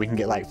aces, so we can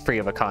get like 3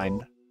 of a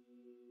kind.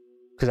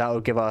 Because that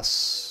would give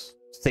us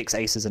 6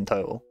 aces in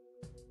total.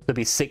 It'd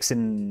be 6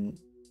 in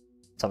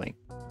something.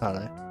 I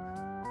don't know.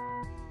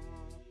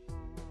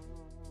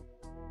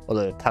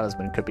 Although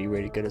talisman could be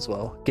really good as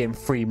well. Getting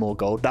 3 more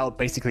gold. That would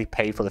basically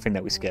pay for the thing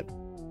that we skipped.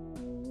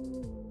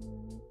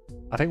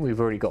 I think we've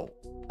already got...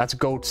 That's a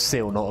gold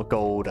seal, not a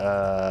gold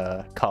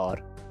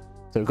card.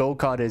 So gold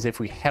card is if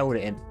we held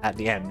it in at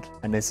the end.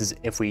 And this is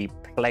if we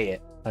play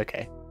it.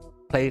 Okay.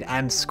 Played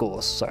and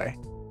scores, sorry.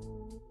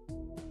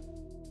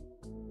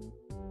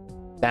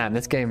 Damn,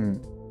 this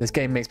game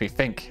makes me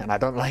think, and I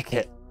don't like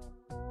it.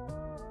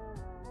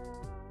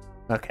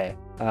 Okay.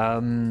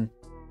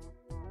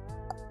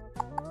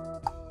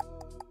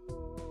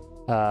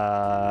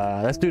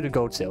 Let's do the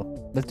gold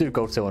seal. Let's do the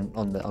gold seal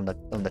on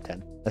the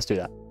 10. Let's do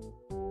that.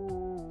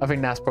 I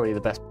think that's probably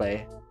the best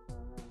play.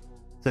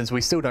 Since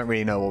we still don't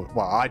really know,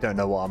 well, I don't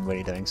know what I'm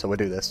really doing, so we'll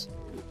do this.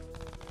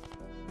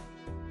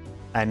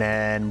 And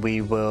then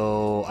we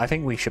will, I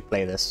think we should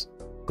play this.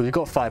 Because we've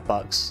got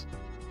 $5.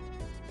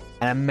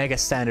 And a mega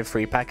standard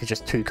free pack is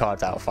just 2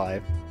 cards out of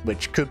 5.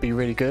 Which could be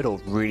really good or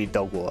really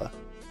dog water.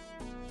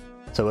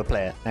 So we'll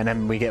play it. And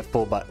then we get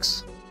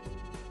 $4.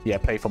 Yeah,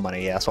 play for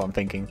money. Yeah, that's what I'm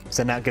thinking.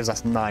 So now it gives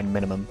us 9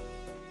 minimum.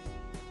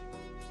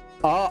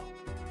 Oh!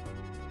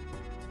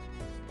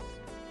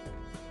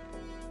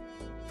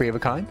 3 of a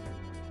kind?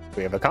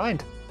 3 of a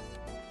kind.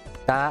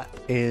 That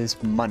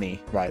is money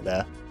right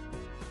there.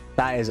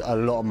 That is a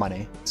lot of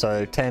money.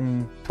 So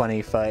 10,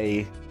 20,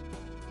 30.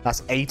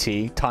 That's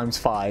 80 times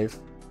 5.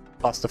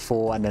 Plus the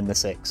 4 and then the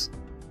 6.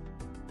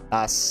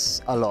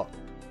 That's a lot.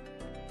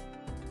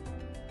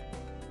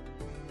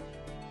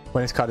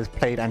 When this card is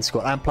played and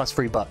scored. And plus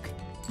 $3.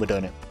 We're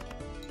doing it.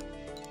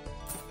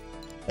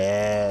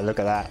 Yeah, look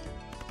at that.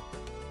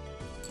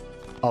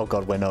 Oh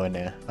god, we're nowhere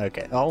near.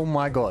 Okay. Oh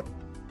my god.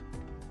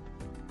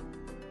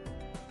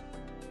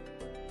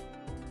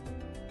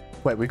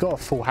 Wait, we got a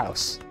full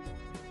house.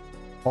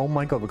 Oh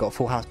my god, we got a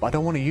full house. But I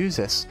don't want to use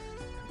this.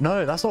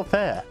 No, that's not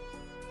fair.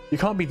 You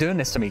can't be doing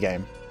this to me,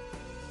 game.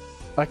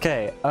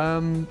 Okay,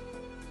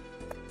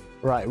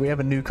 right, we have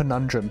a new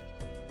conundrum.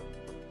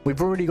 We've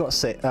already got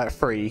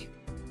 3.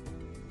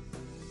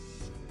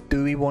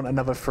 Do we want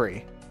another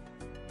 3?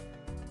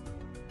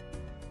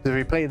 So if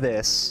we play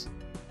this,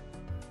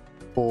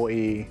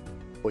 40,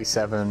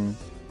 47,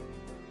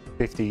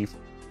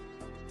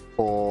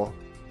 54,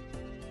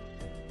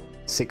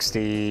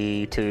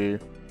 62,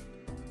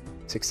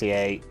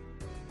 68,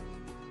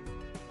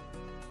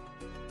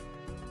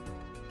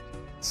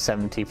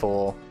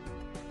 74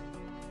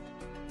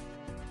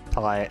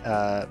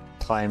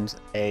 times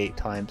 8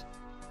 times.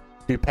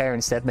 Do pair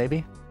instead,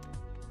 maybe?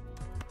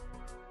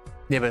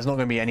 Yeah, but it's not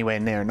going to be anywhere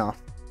near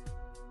enough.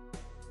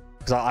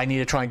 Because I need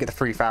to try and get the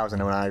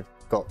 3,000 when I've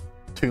got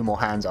 2 more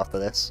hands after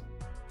this.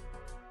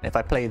 And if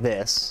I play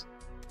this,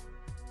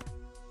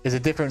 there's a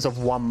difference of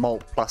 1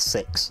 mult plus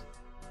 6.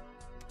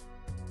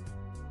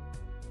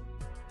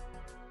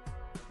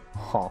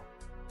 Huh.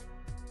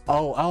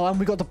 Oh, and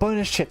we got the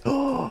bonus chip.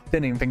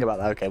 Didn't even think about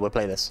that. Okay, we'll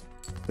play this.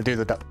 We'll do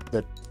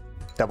the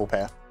double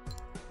pair.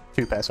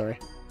 2 pair, sorry.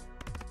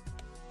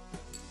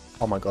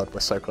 Oh my god,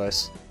 we're so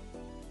close.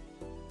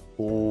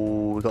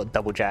 Oh, we got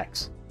double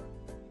jacks.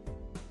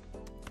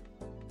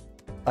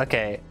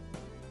 Okay.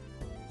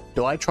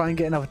 Do I try and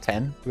get another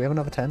 10? Do we have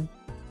another 10?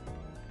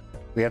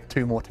 We have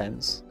 2 more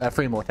 10s.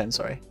 3 more 10s,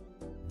 sorry.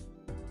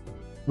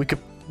 We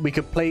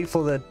could play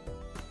for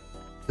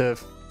the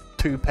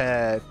 2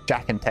 pair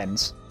jack and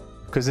 10s.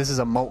 Because this is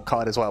a mult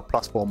card as well,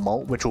 plus 4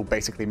 mult, which will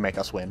basically make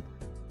us win.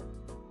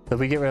 So if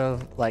we get rid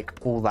of like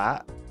all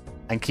that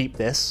and keep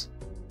this,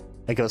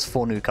 it gives us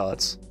 4 new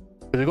cards.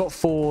 Because we've got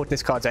 4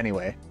 discards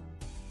anyway.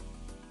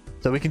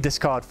 So we can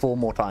discard 4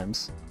 more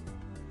times.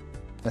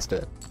 Let's do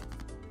it.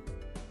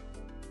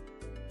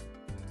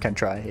 Can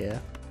try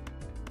here.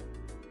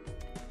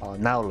 Oh,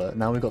 now look.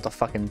 Now we've got the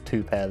fucking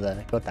 2 pair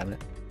there. God damn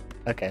it.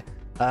 Okay.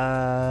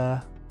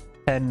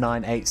 10,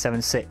 9, 8,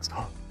 7, 6.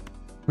 Oh,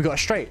 we got a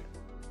straight.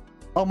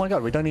 Oh my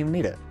god, we don't even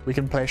need it. We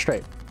can play a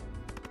straight.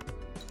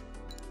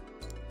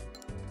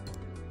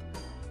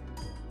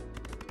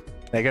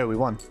 There you go, we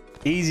won.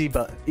 Easy,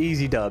 but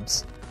easy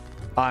dubs.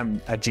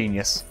 I'm a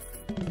genius.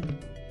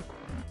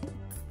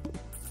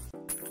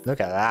 Look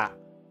at that.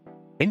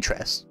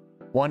 Interest.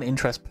 1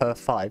 interest per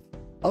 5.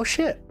 Oh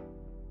shit.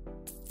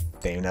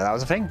 Didn't even know that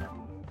was a thing.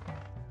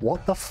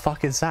 What the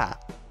fuck is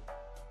that?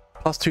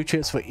 Plus 2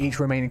 chips for each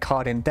remaining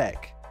card in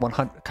deck.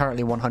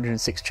 Currently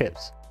 106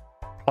 chips.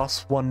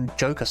 Plus 1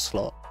 joker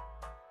slot.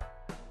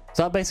 Is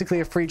that basically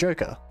a free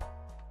joker?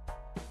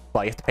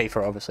 Well, you have to pay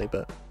for it obviously,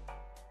 but...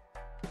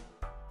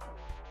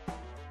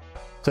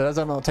 So does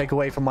that not take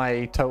away from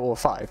my total of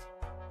 5?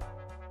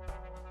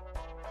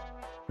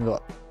 We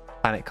got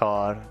Planet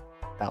card,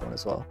 that one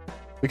as well.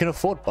 We can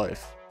afford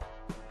both,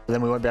 but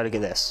then we won't be able to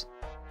get this.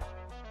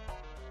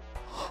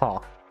 Huh.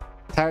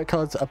 Tarot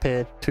cards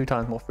appear 2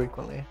 times more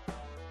frequently.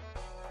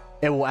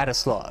 It will add a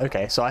slot.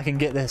 Okay, so I can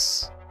get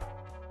this.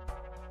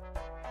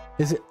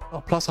 Is it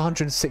plus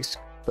 106?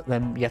 But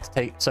then you have to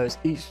take, so it's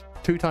each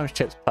 2 times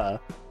chips per,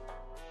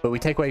 but we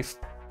take away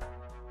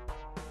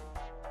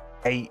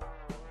 8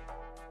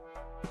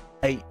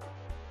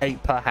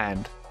 per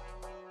hand.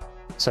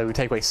 So we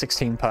take away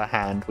 16 per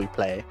hand we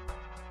play.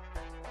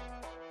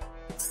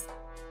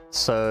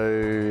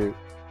 So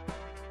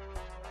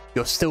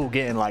you're still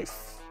getting like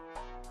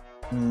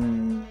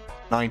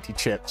 90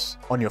 chips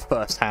on your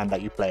first hand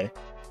that you play.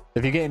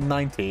 If you're getting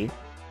 90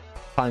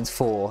 times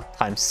 4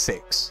 times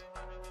 6,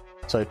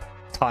 so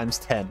times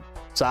 10,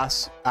 so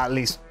that's at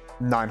least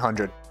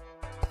 900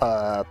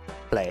 per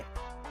play,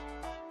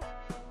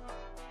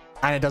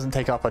 and it doesn't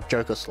take up a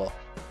joker slot.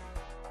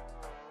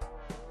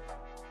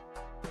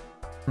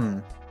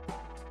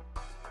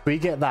 We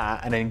get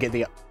that and then get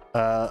the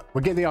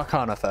we get the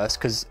Arcana first,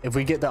 because if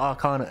we get the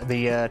Arcana,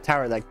 the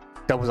tarot that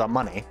doubles our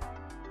money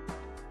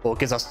or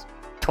gives us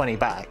 20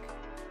 back,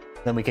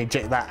 then we can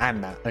get that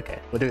and that. Okay,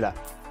 we'll do that.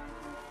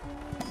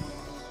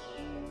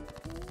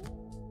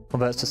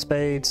 Converts to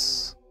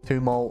spades,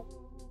 2 malt,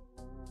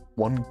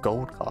 1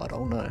 gold card.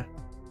 Oh no.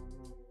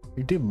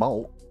 We do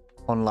malt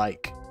on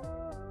like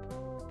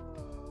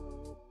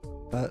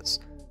that's,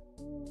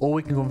 or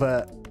we can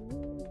convert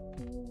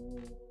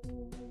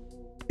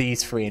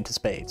these 3 into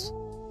spades.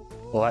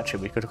 Or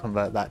actually we could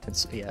convert that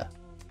to, yeah.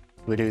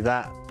 We do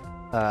that,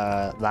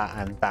 that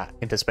and that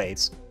into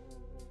spades.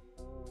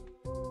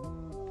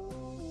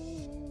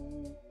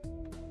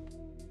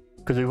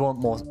 Because we want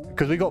more,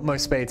 because we got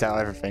most spades out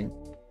of everything.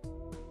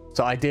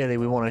 So ideally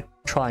we want to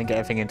try and get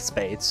everything into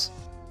spades.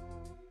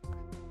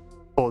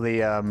 For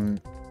the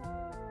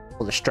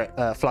straight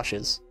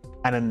flushes.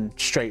 And then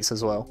straights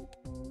as well.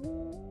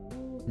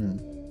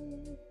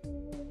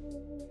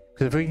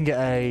 Because if we can get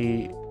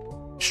a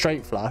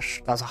straight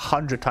flush, that's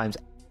 100 times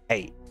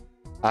 8.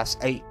 That's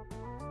 8.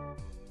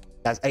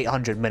 That's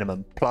 800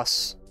 minimum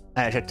plus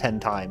an extra 10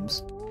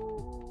 times.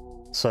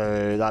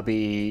 So that'd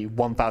be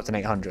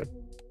 1,800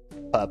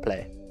 per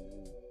play.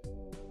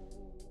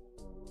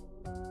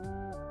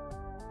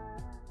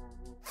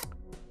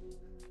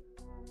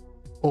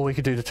 Or we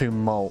could do the 2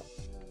 malt,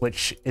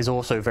 which is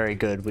also very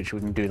good, which we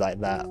can do like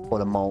that for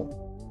the malt.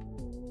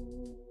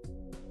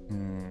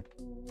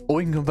 Or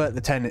we can convert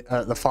the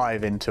the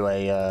 5 into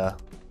a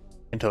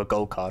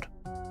gold card.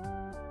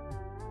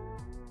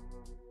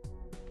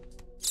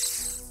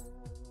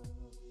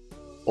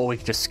 Or we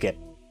could just skip.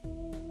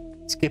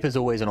 Skip is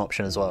always an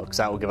option as well, because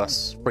that will give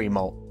us free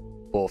malt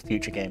for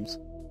future games.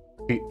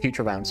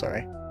 Future rounds,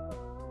 sorry.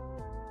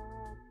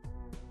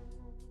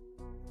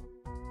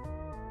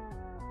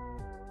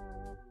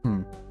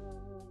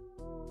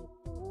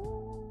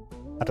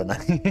 I don't know.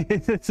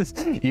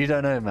 You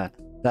don't know, Matt.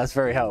 That's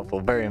very helpful,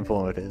 very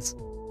informative.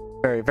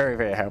 Very, very,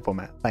 very helpful,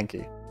 Matt. Thank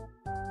you.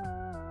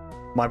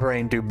 My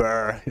brain do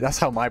burr. That's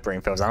how my brain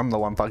feels. I'm the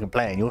one fucking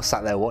playing. You're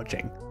sat there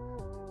watching.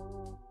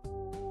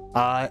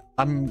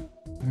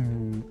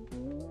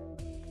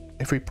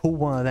 If we pull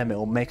one of them, it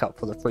will make up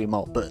for the free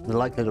malt, but the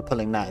likelihood of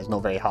pulling that is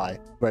not very high.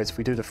 Whereas if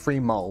we do the free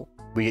malt,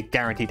 we get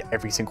guaranteed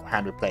every single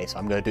hand we play. So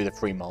I'm going to do the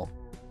free malt.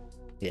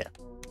 Yeah,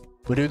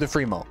 we'll do the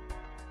free malt.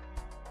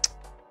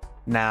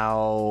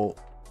 Now,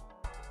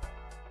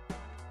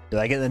 do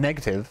I get the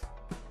negative,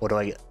 or do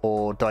I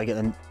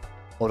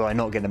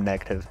not get them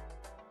negative?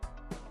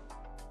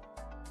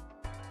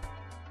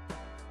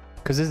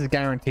 Because this is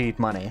guaranteed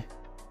money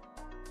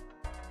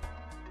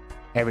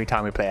every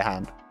time we play a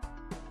hand.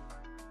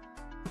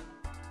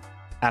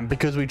 And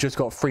because we just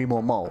got 3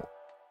 more malt,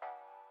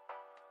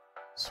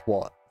 it's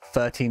what,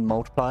 13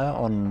 multiplier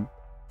on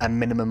a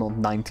minimum of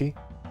 90?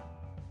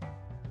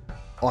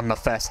 On the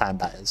first hand,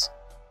 that is.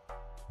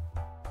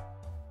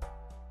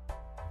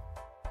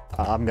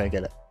 I'm going to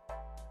get it.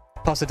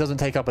 Plus, it doesn't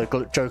take up a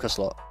joker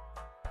slot.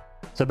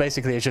 So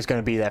basically, it's just going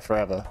to be there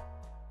forever.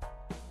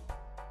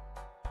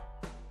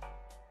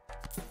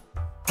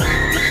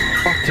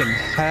 Fucking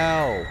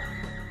hell.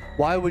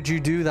 Why would you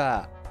do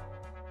that?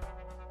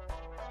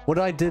 What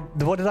did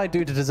I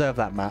do to deserve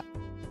that, Matt?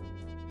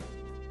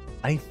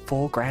 I need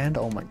 4 grand?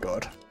 Oh my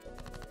god.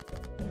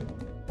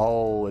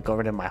 Oh, it got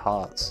rid of my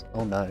hearts.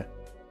 Oh no.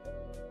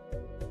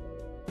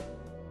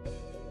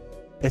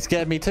 It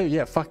scared me too.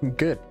 Yeah, fucking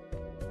good.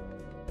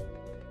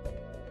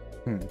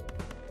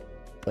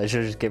 But I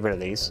should just get rid of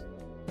these.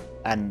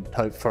 And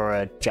hope for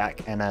a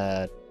jack and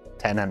a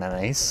 10 and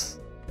an ace.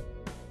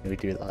 Maybe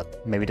do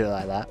that. Maybe do it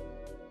like that.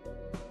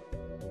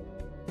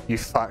 You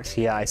fucked.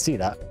 Yeah, I see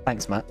that.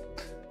 Thanks, Matt.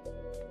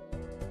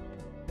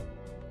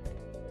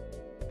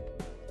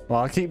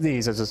 Well, I'll keep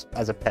these as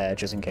a pair,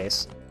 just in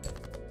case.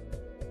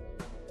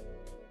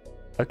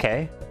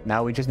 Okay,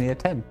 now we just need a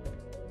 10.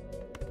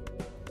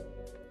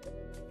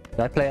 Did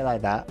I play it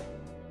like that?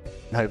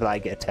 And hope that I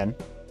get a 10?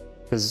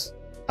 Because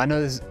I know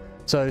there's...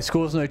 So,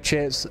 scores no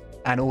chips,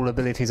 and all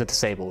abilities are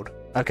disabled.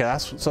 Okay,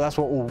 that's what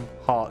all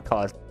heart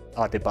cards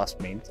our debuff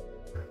means.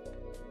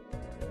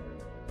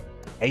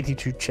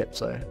 82 chips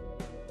though.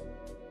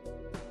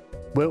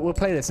 We'll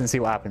play this and see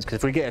what happens, because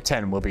if we get a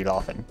 10, we'll be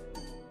laughing.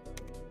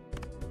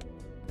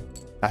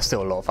 That's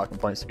still a lot of fucking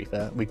points, to be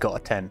fair. We got a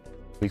 10.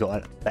 We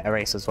got a better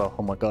ace as well.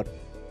 Oh my god.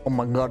 Oh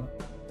my god.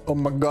 Oh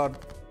my god.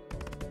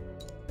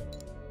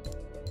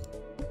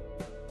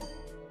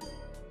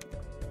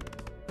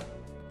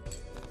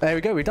 There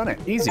we go. We've done it.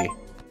 Easy.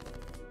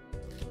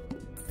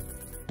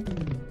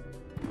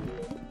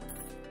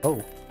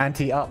 Oh,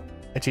 anti-up.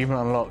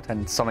 Achievement unlocked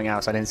and something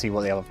else. I didn't see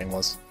what the other thing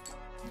was.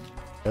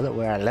 So that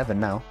we're at 11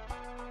 now.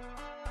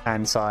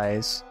 Hand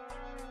size.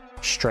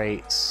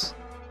 Straights.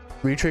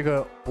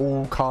 Retrigger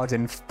all cards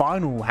in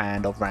final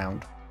hand of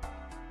round.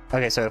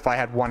 Okay, so if I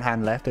had one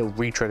hand left, it'll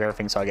retrigger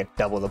everything so I get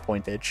double the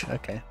pointage.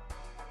 Okay.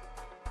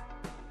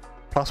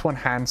 +1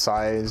 hand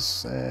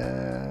size.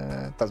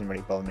 Doesn't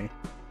really bother me.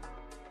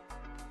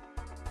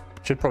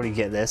 Should probably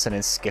get this and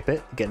then skip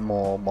it. Get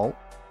more malt.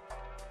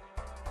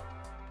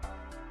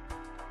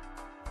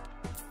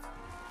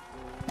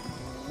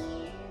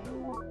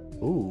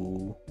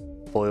 Ooh.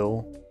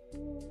 Foil.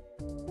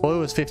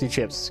 Foil is 50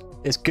 chips.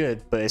 It's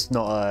good, but it's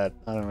not a...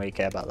 I don't really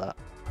care about that.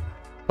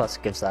 Plus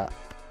it gives that.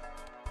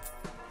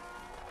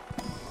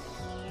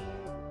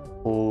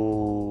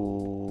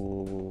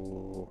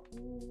 Ooh.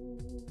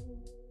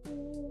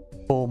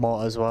 Full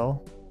malt as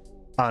well.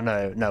 Oh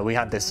no, we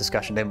had this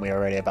discussion, didn't we,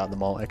 already about the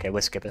malt? Okay,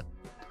 we'll skip it.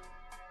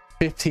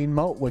 15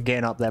 malt, we're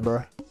getting up there,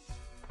 bro.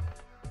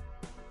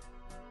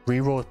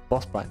 Reroll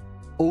boss fight.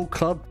 All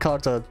club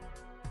cards are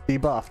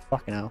debuffed.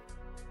 Fucking hell.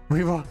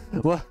 Reroll.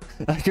 What?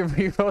 I can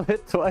reroll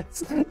it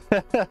twice.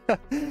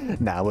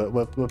 Nah,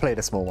 we'll play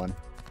the small one.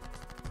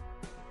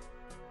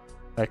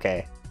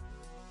 Okay.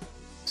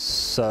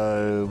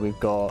 So we've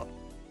got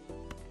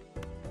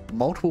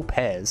multiple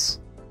pairs.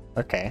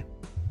 Okay.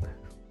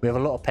 We have a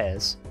lot of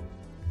pairs.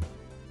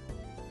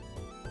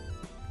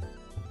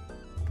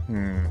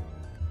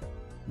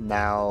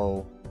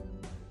 Now,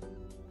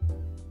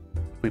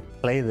 if we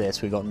play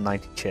this, we got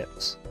 90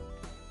 chips.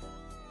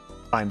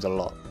 Times a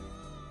lot.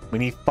 We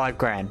need 5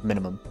 grand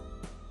minimum.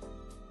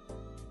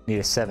 Need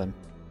a 7.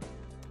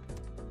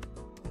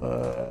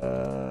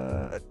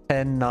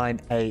 10,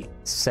 9, 8,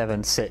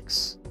 7,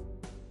 6.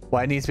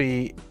 Well, it needs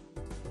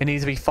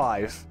to be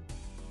 5.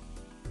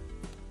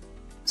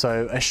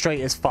 So a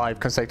straight is 5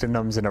 consecutive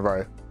numbers in a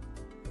row.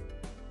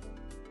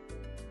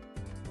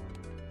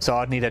 So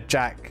I'd need a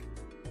jack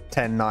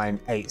 10, 9,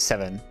 8,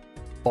 7.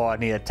 Or I'd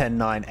need a 10,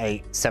 9,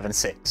 8, 7,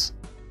 6.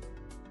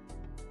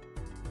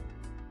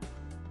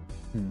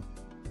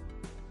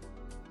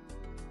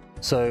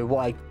 So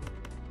what I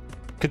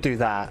could do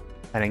that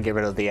and then get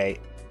rid of the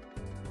 8.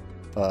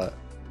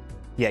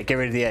 Yeah, get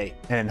rid of the 8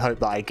 and then hope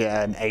that I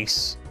get an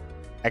ace,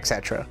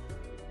 etc.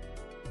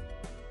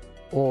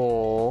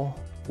 Or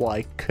what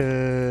I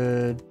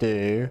could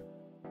do...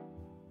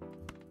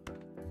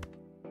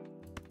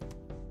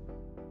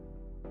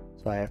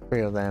 So I have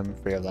 3 of them,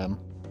 3 of them.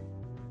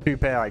 2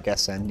 pair, I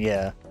guess, then,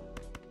 yeah.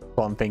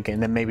 What I'm thinking.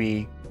 Then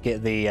maybe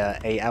get the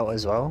 8 out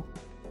as well.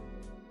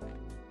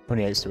 How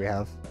many 8s do we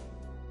have?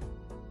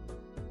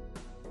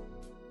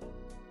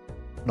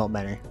 Not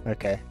many.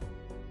 Okay.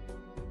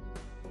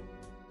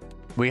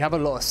 We have a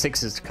lot of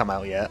 6s to come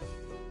out yet.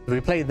 If we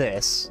play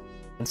this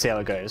and see how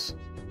it goes.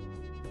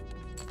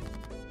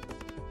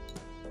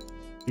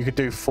 You could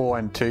do 4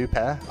 and 2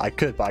 pair. I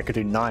could, but I could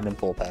do 9 and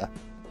 4 pair.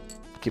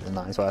 Keep the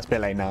 9 as well. It's a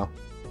bit late now.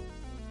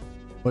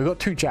 We've got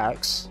 2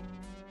 jacks.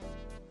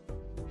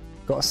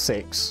 Got a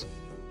 6.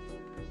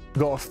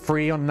 We've got a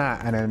 3 on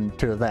that and then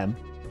 2 of them.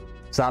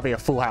 So that'd be a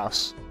full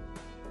house.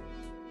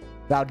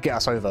 That would get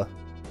us over.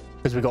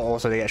 Because we got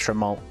also the extra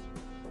malt.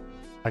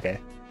 Okay.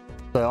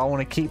 So I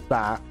want to keep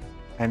that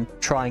and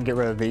try and get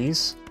rid of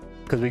these.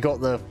 Because we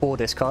got the 4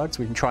 discards.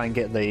 We can try and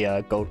get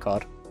the gold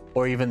card.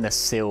 Or even the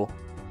seal.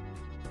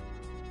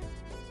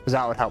 Because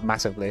that would help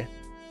massively.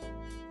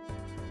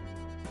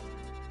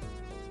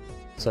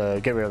 So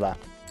get rid of that.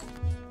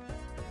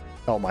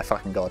 Oh my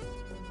fucking god.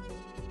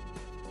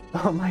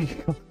 Oh my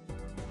god.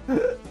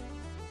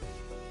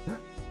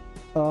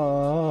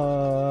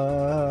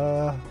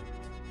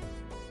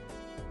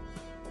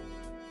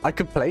 I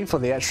could play for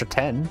the extra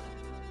 10.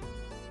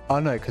 Oh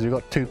no, because we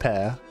got 2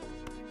 pair.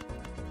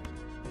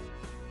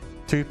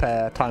 2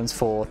 pair times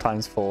 4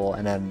 times 4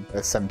 and then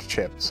there's 70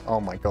 chips. Oh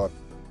my god.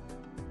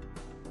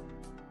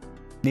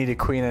 Need a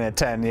queen and a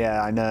 10,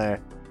 yeah, I know.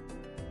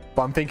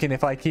 But I'm thinking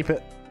if I keep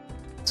it...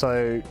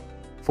 So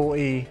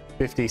 40,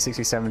 50,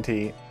 60,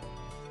 70...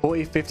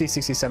 40, 50,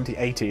 60, 70,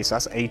 80, so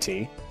that's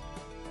 80.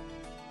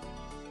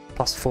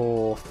 Plus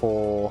 4,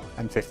 4,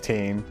 and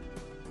 15.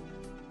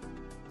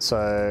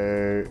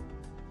 So...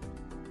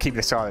 Keep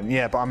this silent.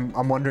 Yeah, but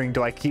I'm wondering,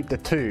 do I keep the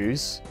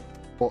 2s?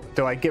 Or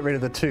do I get rid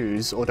of the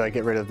 2s, or do I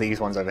get rid of these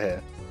ones over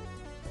here?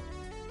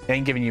 It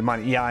ain't giving you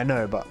money. Yeah, I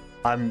know, but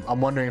I'm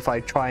wondering if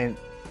I try and...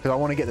 Because I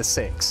want to get the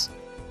 6.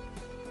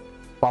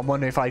 But I'm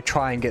wondering if I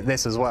try and get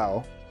this as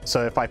well.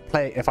 So if I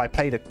play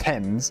the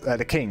 10s,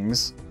 the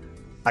kings,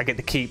 I get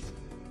to keep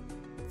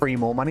 3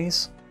 more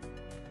monies.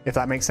 If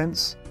that makes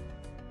sense.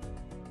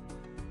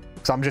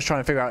 Because I'm just trying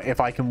to figure out if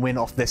I can win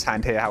off this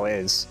hand here, how it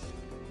is.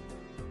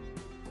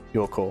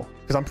 Your call.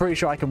 Because I'm pretty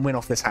sure I can win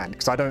off this hand.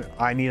 Because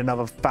I need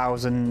another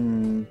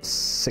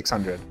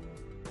 1,600.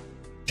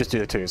 Just do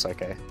the twos,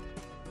 okay.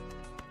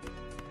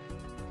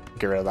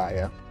 Get rid of that,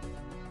 yeah.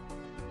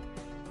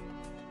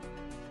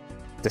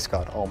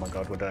 Discard. Oh my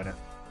god, we're doing it.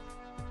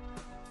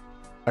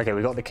 Okay,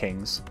 we got the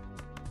kings.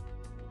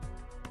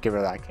 Get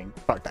rid of that king.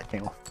 Fuck that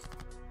king off.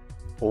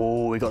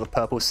 Oh, we got the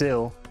purple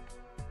seal.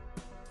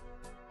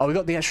 Oh, we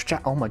got the extra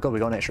jack. Oh my god, we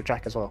got an extra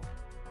jack as well.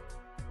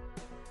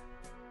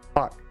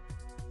 Fuck.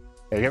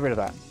 Yeah, get rid of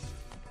that.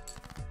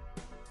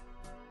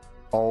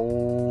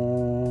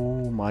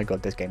 Oh my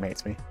god, this game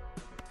hates me.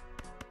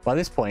 By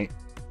this point,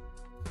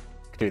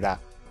 we can do that.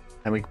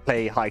 And we can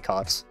play high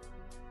cards.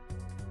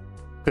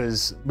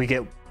 Because we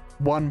get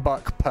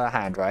 $1 per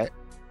hand, right?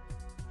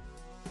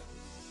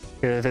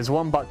 If there's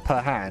 $1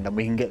 per hand and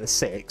we can get the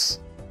 6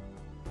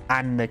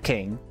 and the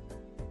king,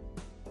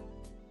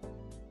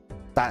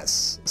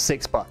 that's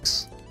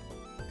 $6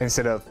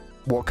 instead of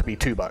what could be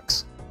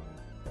 $2.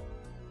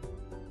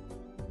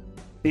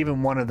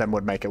 Even one of them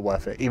would make it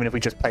worth it, even if we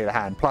just play the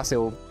hand. Plus,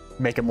 it'll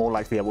make it more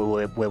likely that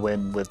we'll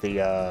win with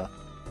the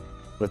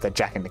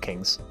jack and the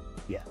kings.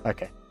 Yeah,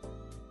 okay.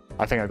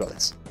 I think I got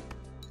this.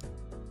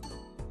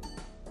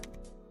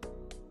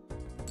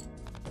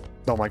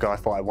 Oh my god, I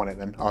thought I won it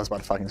then. I was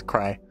about to fucking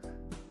cry.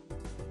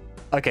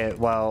 Okay,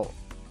 well,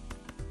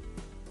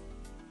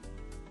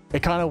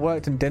 it kind of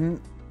worked and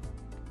didn't.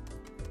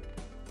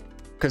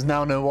 Because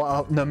now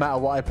no matter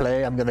what I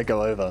play, I'm going to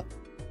go over.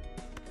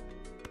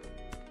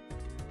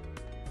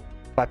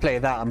 If I play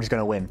that, I'm just going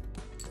to win.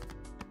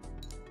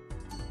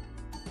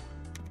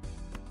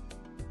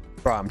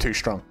 Bro, I'm too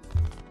strong.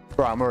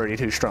 Bro, I'm already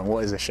too strong.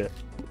 What is this shit?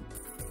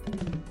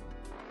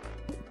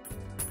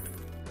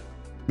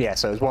 Yeah,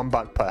 so it's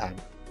 $1 per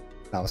hand.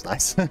 That was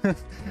nice.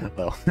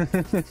 Well.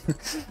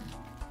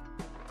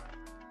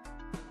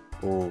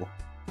 Oh.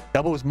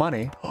 Doubles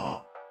money.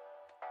 Oh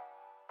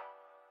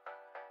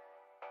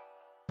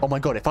my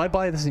god, if I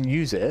buy this and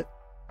use it,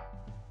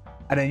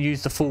 and then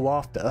use the full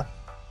after,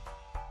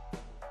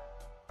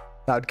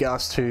 that would get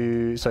us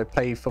to, so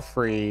play for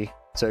free,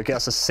 so it gets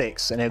us to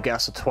 6, and it'll get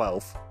us to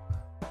 12.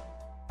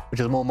 Which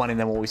is more money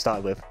than what we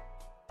started with.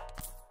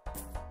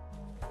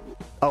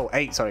 Oh,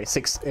 8, sorry,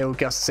 6, it'll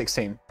get us to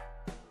 16.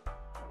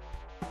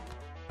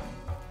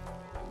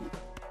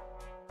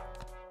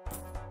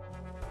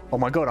 Oh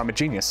my god, I'm a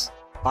genius.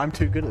 I'm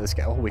too good at this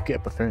game. Oh, we get a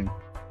buffoon.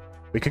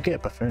 We could get a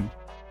buffoon.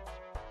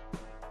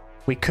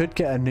 We could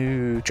get a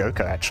new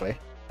joker, actually.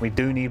 We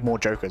do need more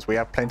jokers. We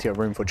have plenty of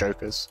room for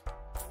jokers.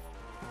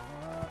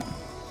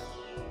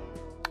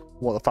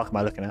 What the fuck am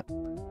I looking at?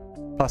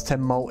 Plus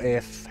 10 mult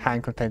if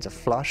hand contains a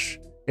flush.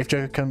 If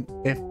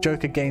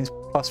Joker gains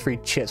plus 3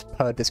 chips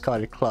per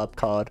discarded club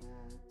card,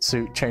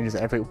 suit changes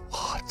every...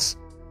 What?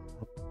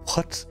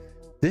 What?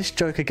 This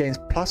Joker gains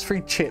plus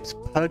 3 chips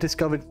per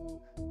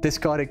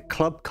discarded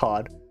club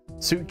card,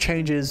 suit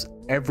changes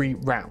every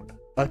round.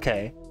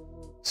 Okay.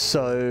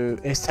 So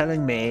it's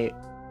telling me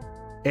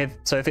if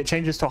it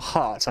changes to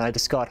hearts and I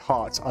discard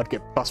hearts, I'd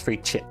get plus 3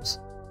 chips.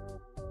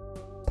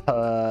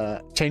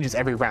 Changes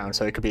every round,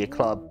 so it could be a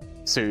club,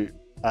 suit.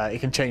 It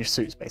can change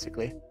suits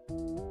basically.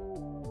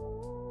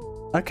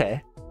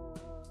 Okay,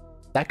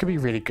 that could be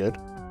really good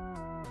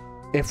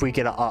if we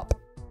get it up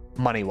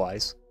money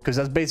wise, because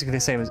that's basically the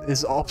same as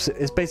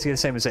it's basically the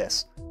same as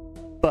this,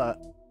 but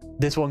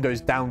this one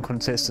goes down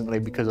consistently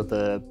because of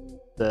the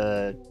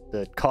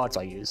cards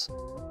I use,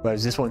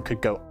 whereas this one could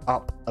go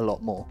up a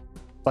lot more.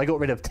 If I got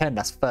rid of 10,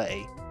 that's 30.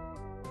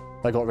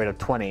 If I got rid of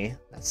 20,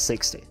 that's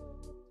 60.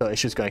 So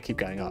it's just going to keep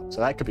going up.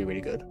 So that could be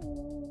really good.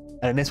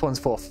 And this one's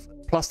for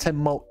plus 10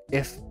 mult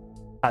if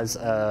has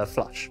a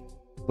flush,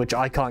 which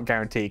I can't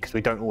guarantee because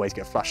we don't always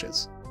get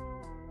flushes.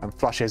 And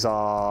flushes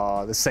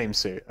are the same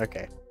suit.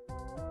 Okay.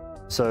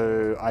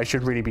 So I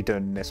should really be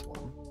doing this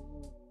one.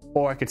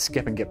 Or I could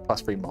skip and get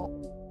plus 3 mult.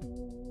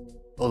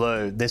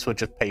 Although this would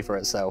just pay for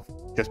itself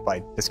just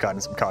by discarding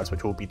some cards,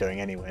 which we'll be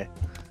doing anyway.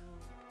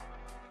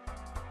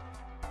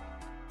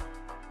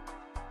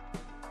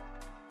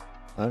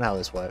 I don't know how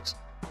this works.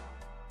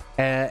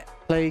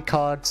 Play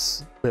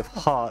cards with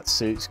heart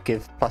suits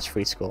give plus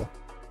 3 score.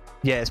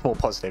 Yeah, it's more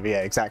positive.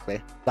 Yeah, exactly.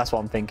 That's what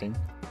I'm thinking.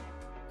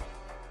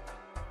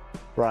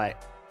 Right.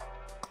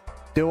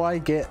 Do I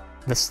get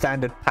the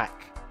standard pack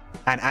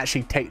and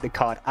actually take the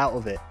card out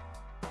of it?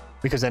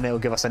 Because then it'll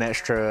give us an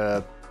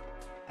extra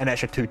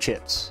 2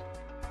 chips.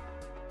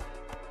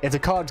 If the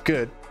card's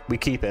good, we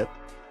keep it.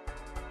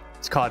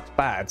 If the card's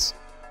bad,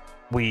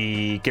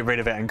 we get rid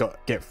of it and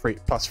get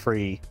plus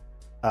 3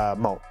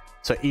 mult.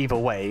 So either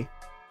way,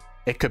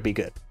 it could be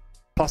good.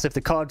 Plus, if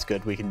the card's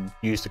good, we can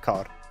use the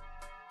card.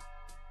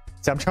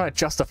 See, I'm trying to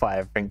justify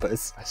everything, but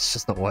it's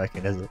just not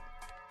working, is it?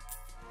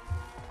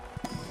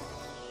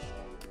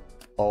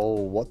 Oh,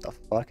 what the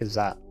fuck is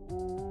that?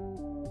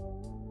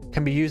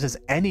 Can be used as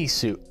any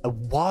suit. A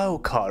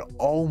wild card.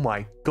 Oh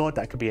my god,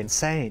 that could be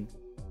insane.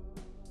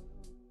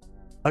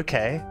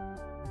 Okay.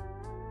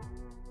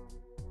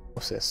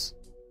 What's this?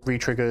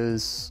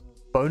 Retriggers.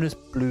 Bonus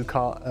blue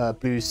card,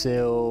 blue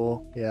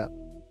seal. Yeah.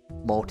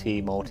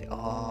 Multi.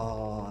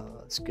 Oh,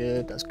 that's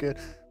good. That's good.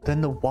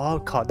 Then the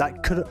wild card.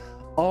 That could have...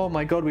 Oh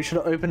my god, we should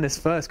have opened this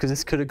first because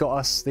this could have got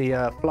us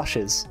the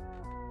flushes.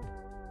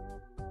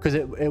 Because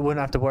it wouldn't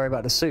have to worry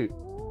about the suit.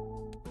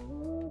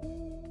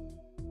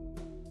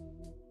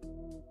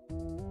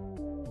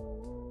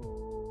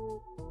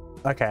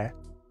 Okay.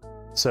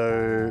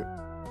 So...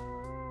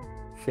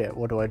 Shit,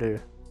 what do I do?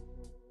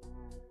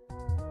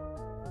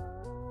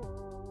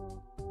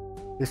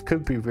 This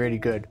could be really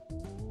good.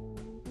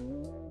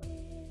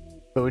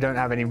 But we don't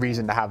have any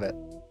reason to have it.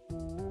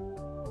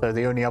 So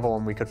the only other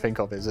one we could think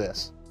of is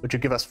this, which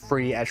would give us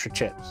 3 extra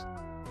chips.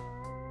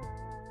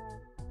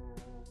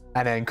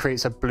 And then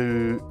creates a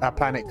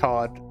planet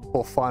card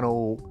for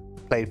final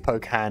played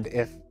poker hand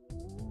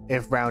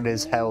if round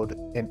is held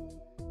in...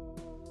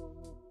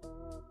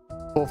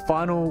 For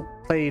final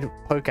played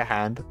poker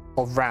hand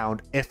of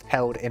round if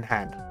held in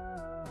hand.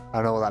 I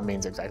don't know what that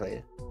means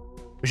exactly.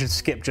 We should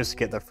skip just to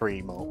get the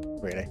 3 more,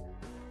 really.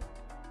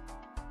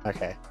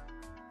 Okay.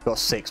 Got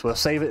 6. We'll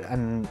save it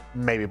and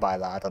maybe buy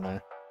that. I don't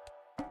know.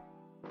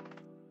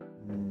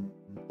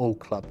 All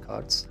club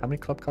cards. How many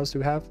club cards do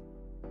we have?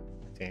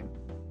 15.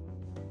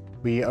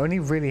 We only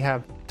really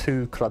have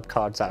 2 club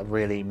cards that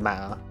really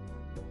matter.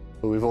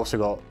 But we've also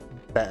got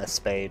better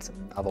spades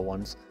and other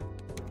ones.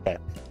 Okay.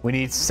 We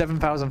need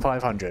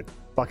 7,500.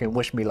 Fucking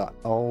wish me luck.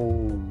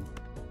 Oh.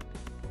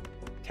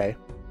 Okay.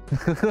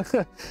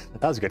 That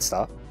was a good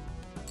start.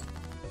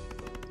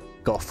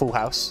 Got a full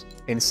house.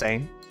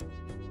 Insane.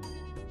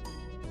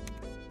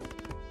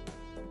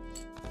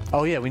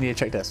 Oh yeah, we need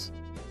to check this.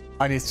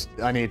 I need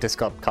to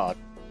discard card.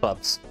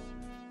 Clubs.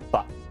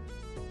 But.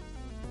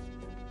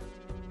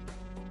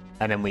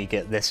 And then we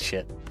get this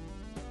shit.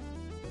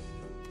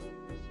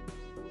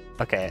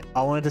 Okay,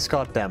 I want to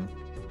discard them.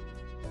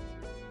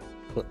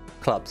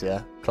 Clubs,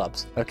 yeah?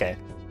 Clubs. Okay.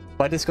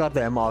 If I discard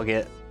them, I'll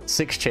get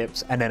 6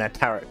 chips and then a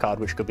tarot card,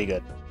 which could be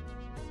good.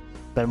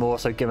 Then we're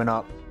also giving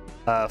up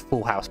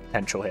full house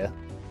potential here.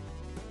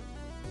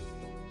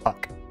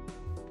 Fuck.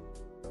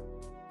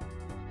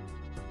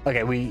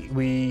 Okay,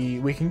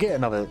 we can get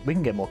another. We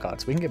can get more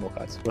cards. We can get more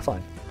cards. We're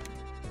fine.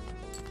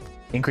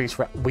 Increase.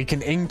 We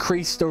can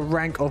increase the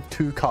rank of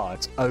 2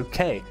 cards.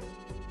 Okay,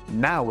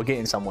 now we're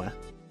getting somewhere.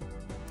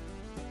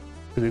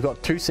 Because we've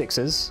got 2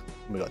 6s.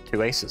 And we've got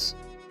 2 aces.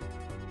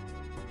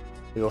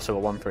 We also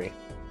got 1 3.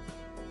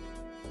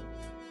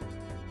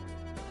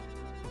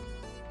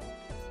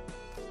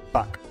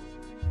 Fuck.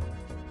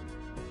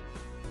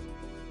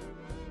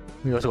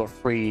 We also got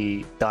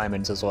 3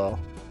 diamonds as well.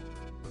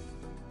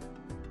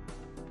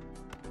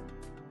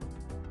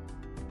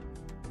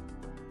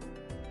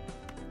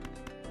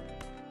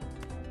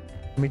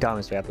 How many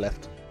diamonds do we have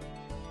left?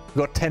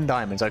 We've got 10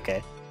 diamonds,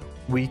 okay.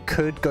 We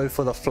could go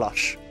for the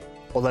flush.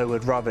 Although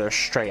we'd rather a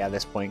straight at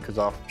this point because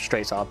our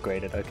straights are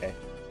upgraded, okay.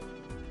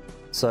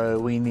 So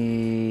we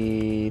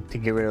need to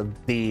get rid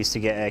of these to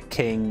get a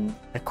king,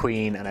 a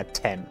queen, and a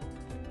 10.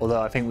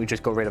 Although I think we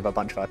just got rid of a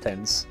bunch of our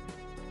 10s.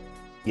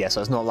 Yeah,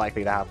 so it's not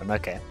likely to happen,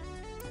 okay.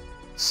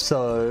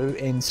 So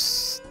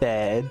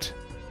instead,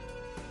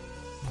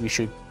 we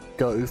should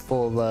go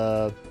for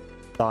the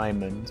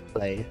diamond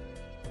play.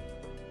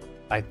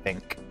 I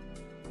think.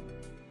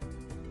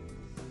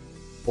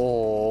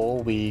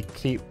 Or we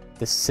keep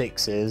the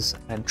 6s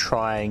and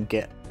try and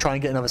get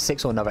another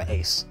 6 or another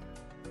ace.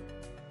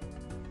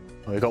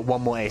 Oh, we've got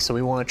 1 more ace, so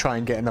we want to try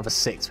and get another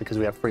 6 because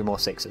we have 3 more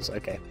 6s.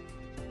 Okay.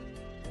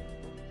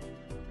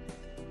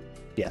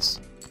 Yes.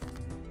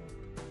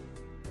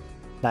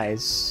 That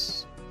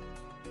is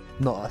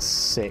not a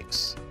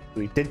 6.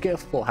 We did get a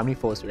 4. How many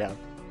 4s do we have?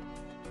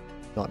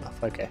 Not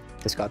enough. Okay.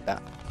 Discard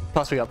that.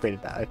 Plus we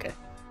upgraded that. Okay.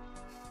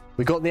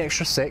 We got the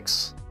extra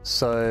 6,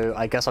 so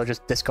I guess I'll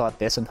just discard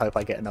this and hope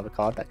I get another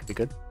card. That could be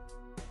good.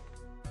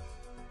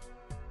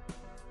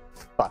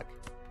 Fuck.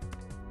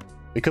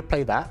 We could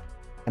play that,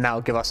 and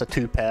that'll give us a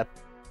 2 pair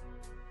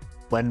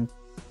when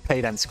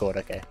played and scored.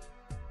 Okay.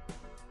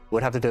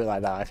 We'd have to do it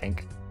like that, I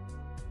think.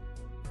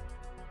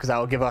 Because that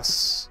will give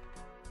us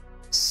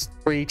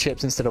 3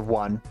 chips instead of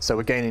 1, so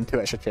we're gaining 2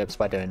 extra chips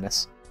by doing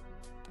this.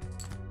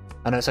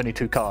 I know it's only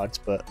 2 cards,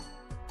 but...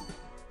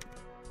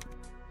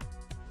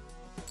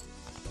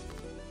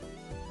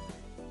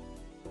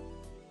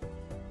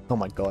 Oh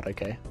my god,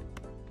 okay.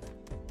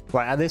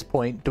 Right, at this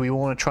point, do we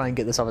want to try and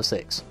get this other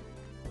 6?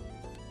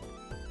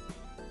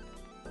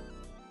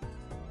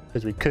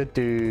 Because we could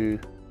do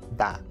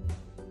that.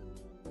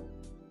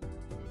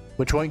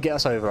 Which won't get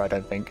us over, I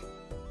don't think.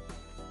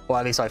 Well,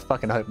 at least I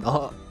fucking hope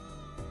not.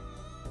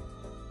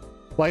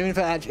 Well, even if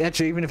it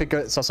actually, even if it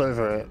gets us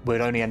over, we'd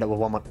only end up with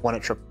one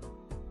extra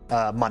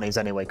monies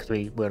anyway, because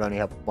we would only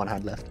have 1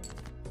 hand left.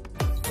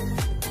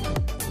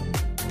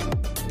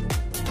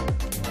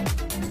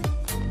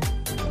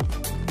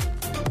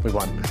 We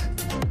won.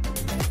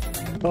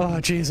 Oh,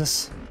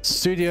 Jesus.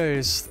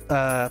 Studios,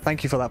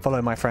 thank you for that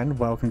follow, my friend.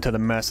 Welcome to the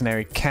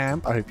mercenary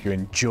camp. I hope you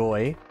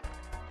enjoy.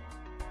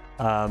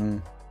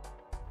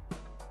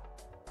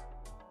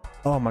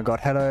 Oh my god,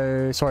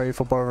 hello. Sorry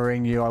for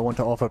bothering you. I want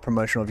to offer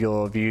promotion of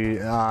your view.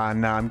 No,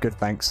 I'm good,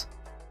 thanks.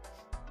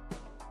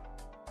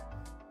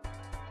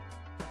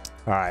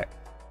 Alright.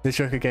 This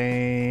Joker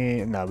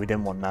game... No, we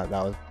didn't want that.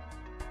 That was...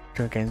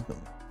 Joker games...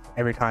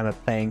 Every time a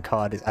playing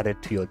card is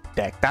added to your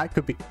deck. That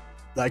could be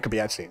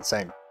actually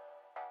insane.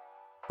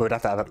 We'd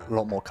have to have a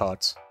lot more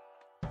cards.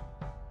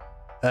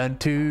 Earn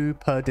 2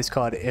 per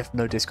discard if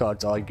no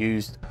discards are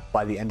used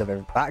by the end of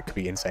it. That could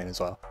be insane as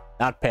well.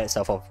 That'd pay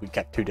itself off if we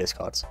kept 2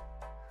 discards.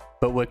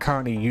 But we're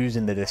currently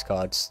using the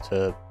discards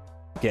to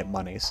get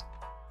monies.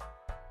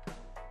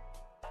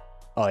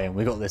 Oh yeah, and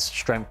we got this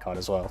strength card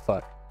as well.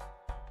 Fuck.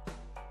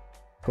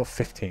 Got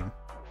 15.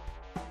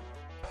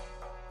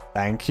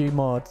 Thank you,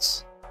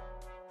 mods.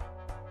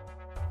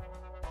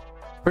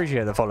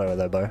 Appreciate the follower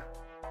though, Bo.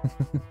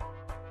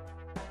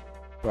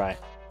 Right.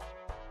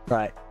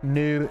 Right.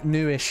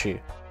 New issue.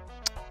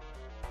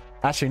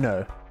 Actually,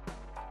 no.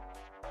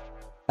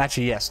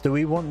 Actually, yes. Do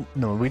we want...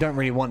 No, we don't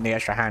really want the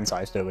extra hand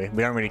size, do we?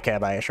 We don't really care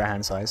about extra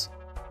hand size.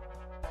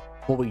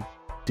 What we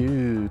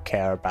do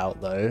care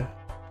about, though,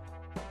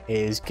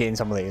 is getting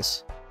some of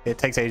these. It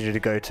takes ages to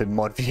go to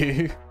mod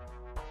view.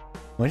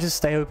 Why don't you just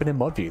stay open in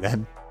mod view,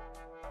 then?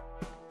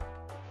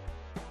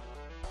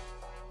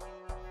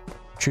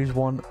 Choose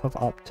one of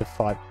up to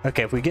 5.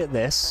 Okay, if we get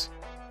this,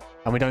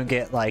 and we don't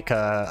get, like,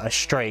 a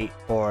straight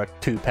or a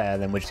 2 pair,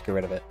 then we'll just get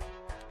rid of it.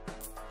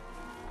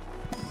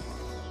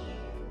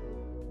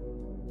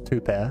 2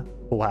 pair,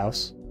 full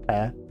house,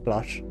 pair,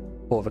 flush,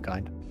 4 of a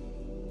kind.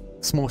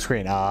 Small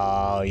screen.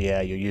 Oh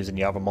yeah, you're using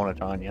the other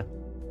monitor, aren't you?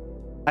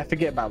 I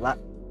forget about that.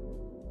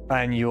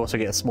 And you also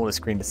get a smaller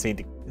screen to see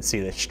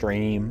the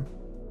stream.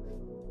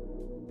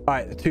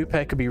 Alright, the 2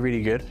 pair could be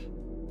really good.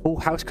 Full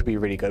house could be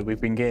really good.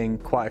 We've been getting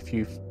quite a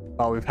few.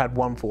 Oh, we've had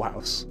 1 full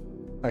house.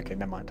 Okay,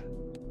 never mind.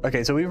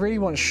 Okay, so we really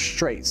want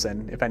straights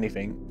then, if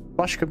anything.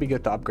 Flush could be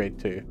good to upgrade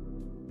too.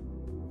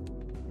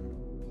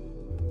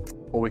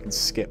 Or we can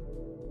skip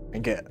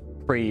and get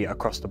 3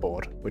 across the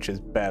board, which is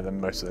better than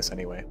most of this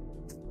anyway.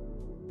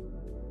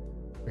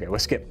 Okay, we'll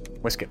skip.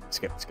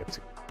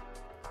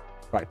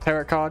 Right,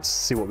 tarot cards,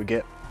 see what we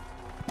get.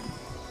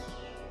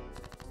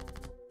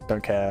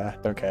 Don't care.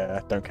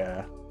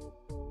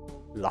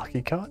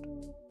 Lucky card?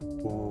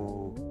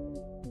 Ooh.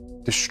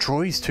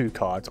 Destroys 2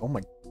 cards. Oh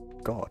my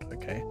god,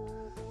 okay.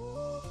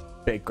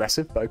 Bit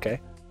aggressive, but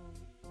okay.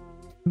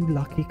 2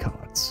 lucky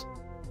cards.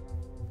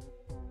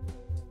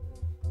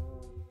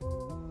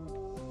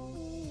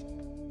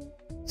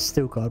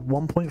 Steel card.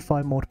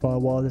 1.5 multiplier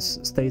while this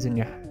stays in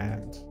your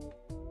hand.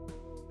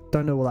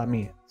 Don't know what that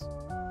means.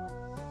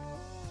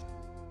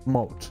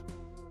 Molt.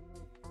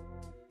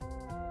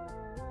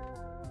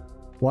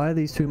 Why are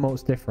these 2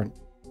 molts different?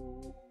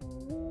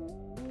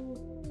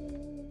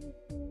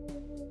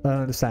 I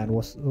don't understand.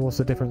 What's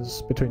the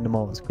difference between the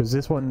molts? Because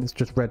this one is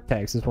just red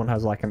text. This one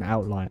has like an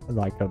outline,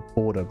 like a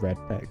border of red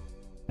text,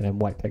 and then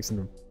white text in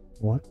the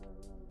what?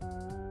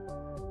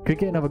 Could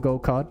get another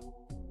gold card.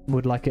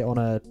 Would like it on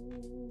a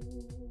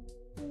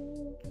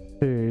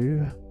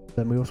 2.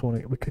 Then we also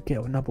want to. We could get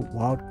another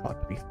wild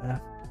card. To be fair,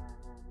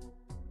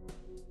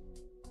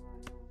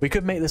 we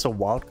could make this a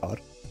wild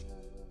card,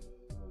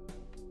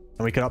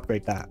 and we could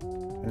upgrade that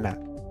and that.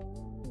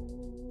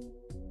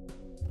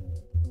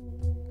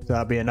 So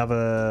that'd be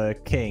another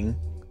king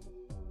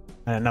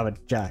and another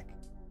jack.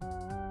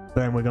 But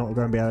then we're going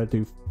to be able to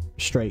do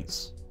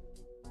straights.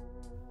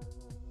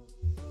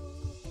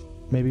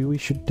 Maybe we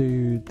should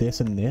do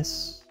this and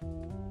this.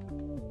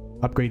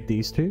 Upgrade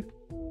these 2.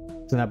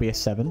 So that'd be a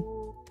 7.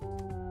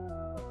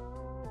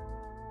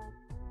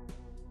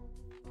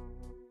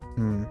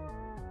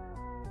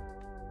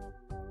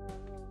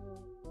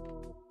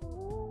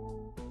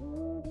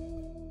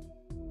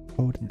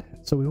 Golden head.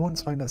 So we want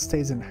something that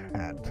stays in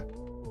hand.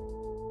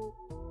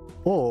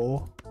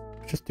 Or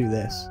just do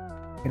this.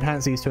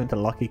 Enhance these 2 into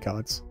lucky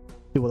cards.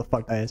 See what the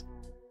fuck that is.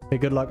 Okay,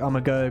 good luck. I'm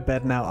gonna go to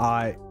bed now.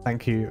 Alright,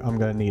 thank you. I'm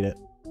gonna need it.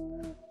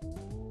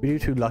 We do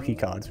 2 lucky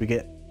cards. We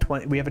get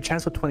 20. We have a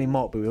chance for 20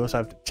 malt, but we also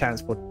have a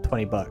chance for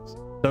 20 bucks.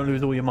 Don't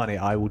lose all your money.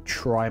 I will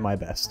try my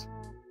best.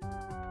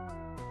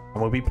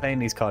 And we'll be playing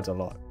these cards a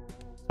lot.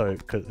 So,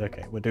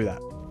 okay, we'll do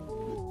that.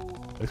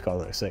 Those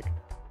cards are sick.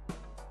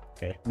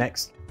 Okay,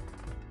 next.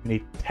 We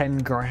need 10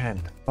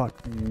 grand.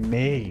 Fuck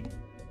me.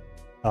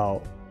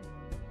 Oh.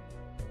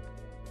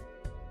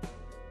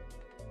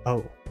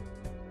 Oh.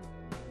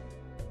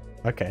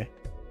 Okay.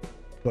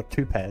 Got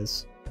 2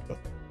 pairs. But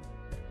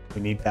we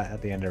need that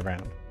at the end of the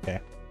round. Okay.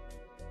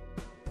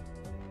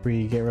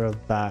 We get rid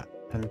of that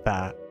and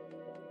that.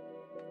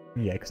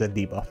 Yeah, because they're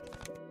debuffed.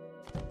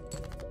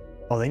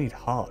 Oh, they need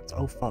hearts.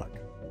 Oh, fuck.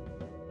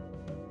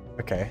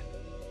 Okay.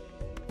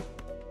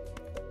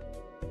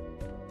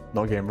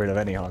 Not getting rid of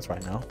any hearts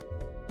right now.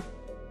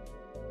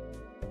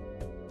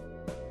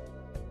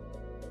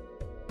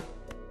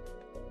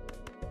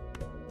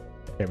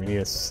 Okay, we need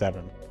a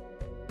 7.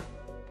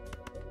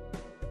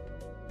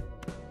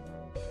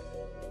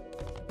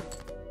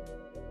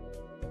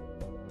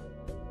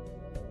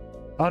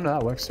 Oh no,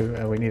 that works too.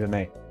 We need an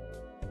 8.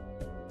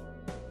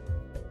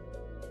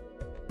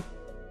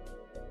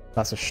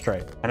 That's a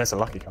straight. And it's a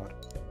lucky card.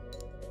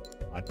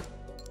 Did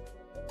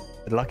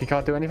the lucky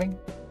card do anything?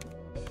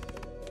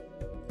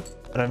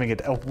 I don't think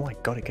it... Oh my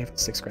god, it gave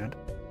us 6 grand.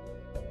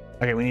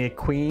 Okay, we need a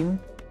queen.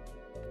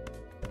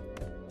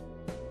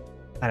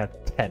 And a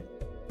 10.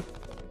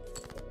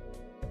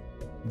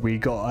 We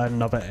got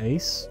another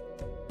ace.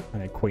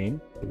 And a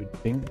queen. But we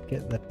didn't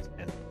get the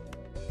 10.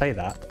 Play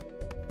that.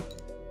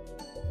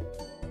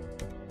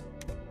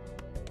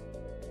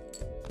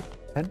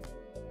 10.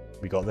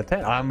 We got the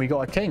 10. And we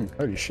got a king.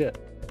 Holy shit.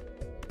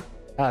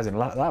 That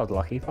was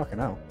lucky. Fucking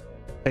hell.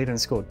 Played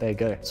and scored. There you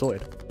go.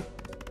 Sorted.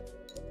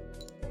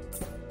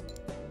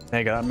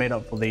 There you go. That made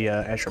up for the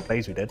extra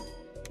plays we did.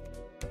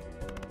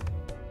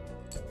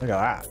 Look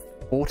at that.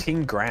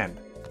 14 grand.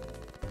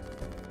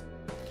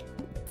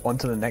 On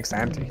to the next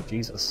ante.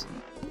 Jesus.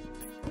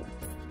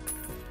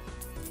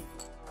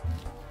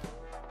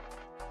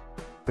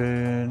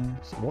 Boom.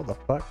 So what the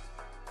fuck?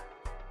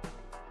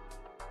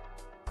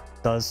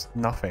 Does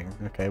nothing.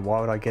 Okay,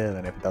 why would I get it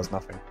then if it does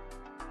nothing?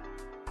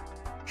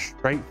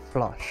 Straight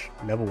flush.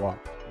 Level 1.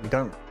 We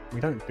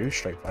don't do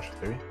straight flushes,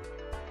 do we?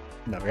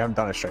 No, we haven't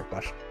done a straight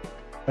flush.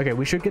 Okay,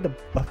 we should get the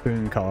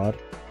buffoon card.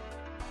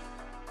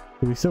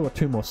 But we still got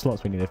 2 more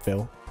slots we need to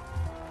fill.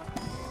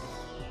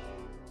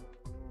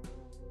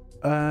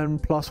 Earn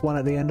 +1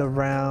 at the end of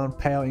round.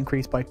 Payout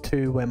increased by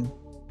 2 when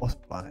boss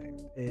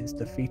blind is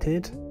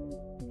defeated.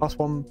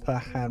 +1 per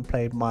hand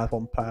played,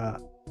 -1 per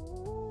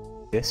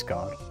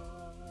discard.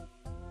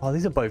 Oh,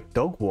 these are both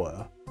dog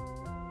water.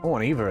 I don't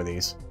want either of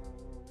these.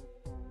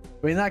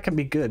 I mean, that can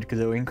be good because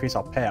it will increase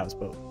our payouts,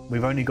 but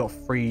we've only got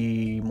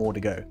 3 more to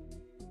go.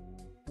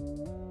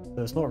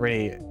 So it's not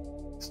really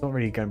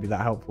going to be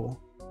that helpful.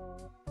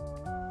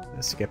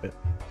 Let's skip it.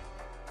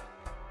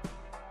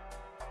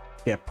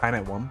 Yeah,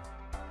 planet 1.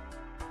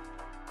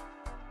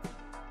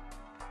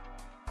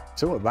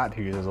 So what that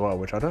to use as well,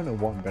 which I don't know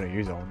what I'm going to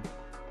use it on.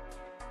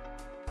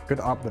 Could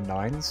up the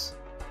 9s.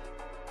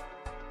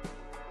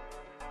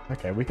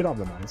 Okay, we could up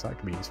the 9s. That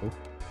could be useful.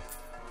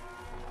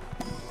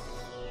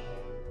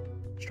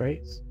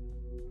 Straights.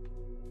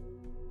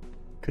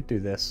 Could do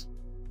this.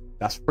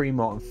 That's 3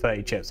 more and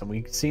 30 chips, and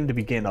we seem to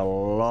be getting a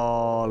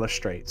lot of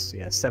straights.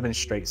 Yeah, 7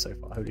 straights so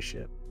far. Holy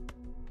shit.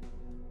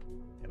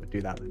 Yeah, we'll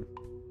do that then.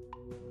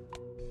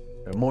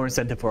 So more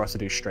incentive for us to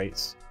do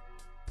straights.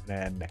 And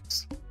then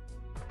next.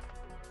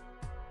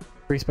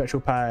 Free special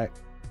pack.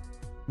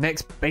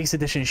 Next base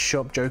edition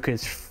shop joker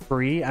is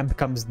free and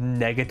becomes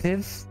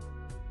negative.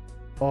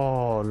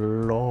 Oh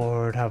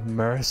Lord, have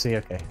mercy.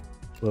 Okay,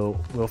 we'll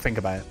think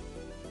about it.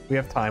 We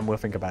have time. We'll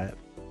think about it.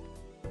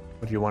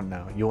 What do you want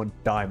now? You want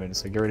diamonds,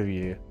 so get rid of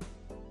you.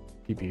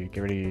 Keep you.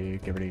 Get rid of you.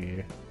 Get rid of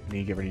you. I need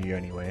to get rid of you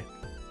anyway.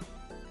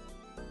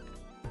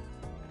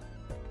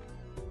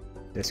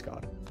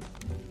 Discard.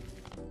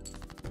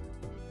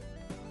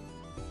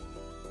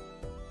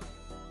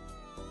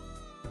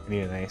 We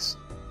need an ace.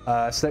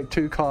 Select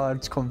 2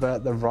 cards.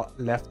 Convert the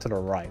left to the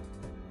right.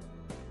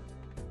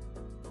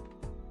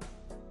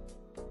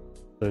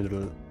 So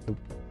the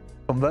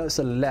converts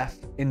the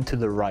left into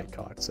the right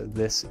card. So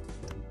this.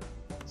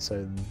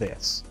 So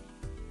this.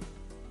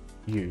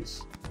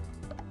 Use.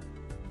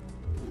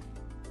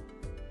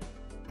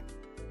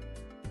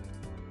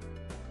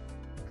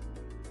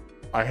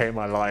 I hate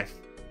my life.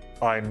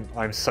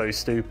 I'm so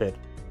stupid.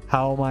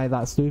 How am I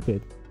that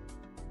stupid?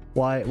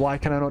 Why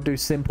can I not do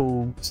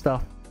simple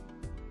stuff?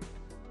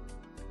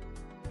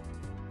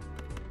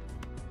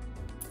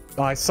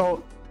 I saw.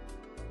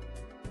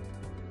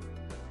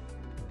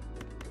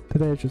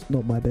 Today is just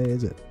not my day,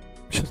 is it?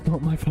 It's just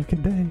not my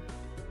fucking day.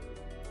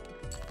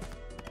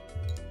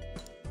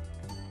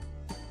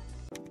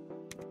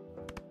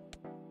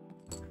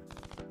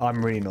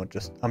 I'm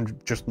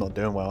just not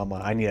doing well, am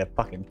I? I need a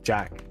fucking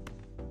jack.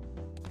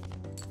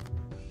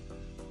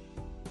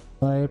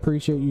 I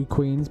appreciate you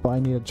queens, but I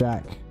need a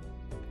jack.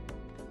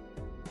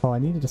 Oh, I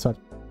need to decide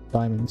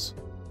diamonds.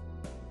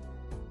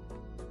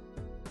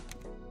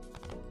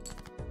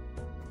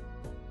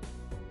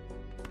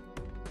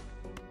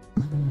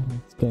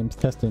 This game's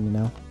testing me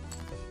now.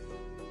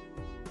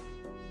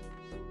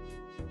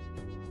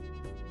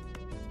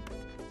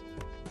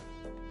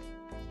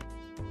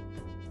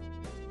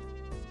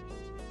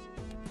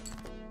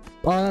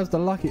 Oh, that's the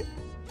lucky.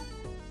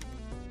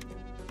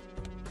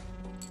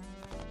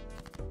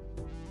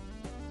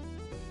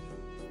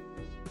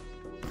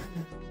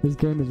 This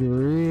game is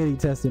really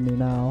testing me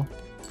now.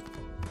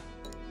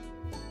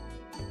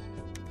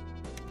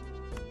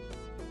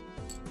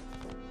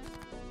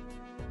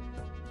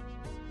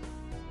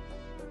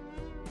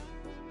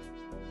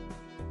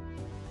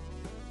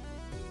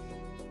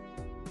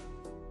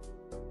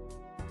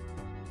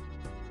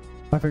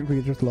 I think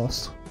we just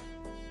lost.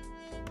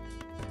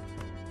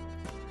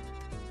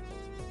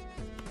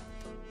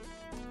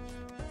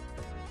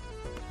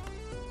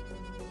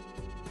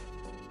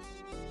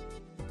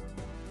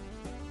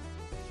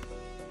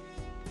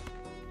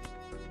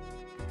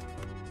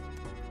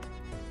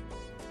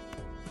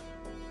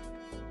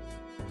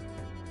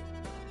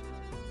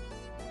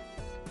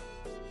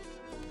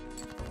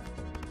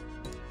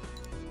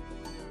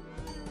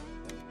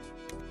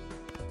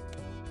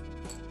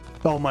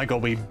 Oh my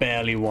god, we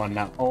barely won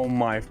that. Oh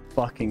my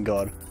fucking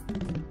god.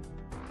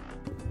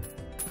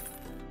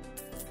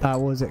 That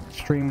was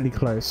extremely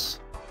close.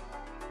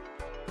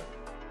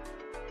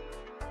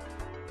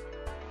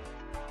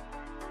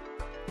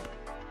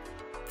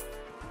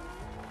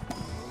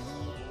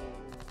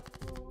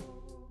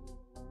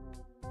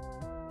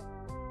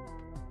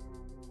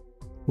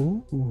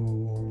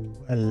 Ooh,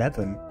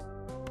 11.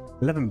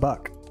 11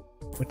 buck.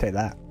 We'll take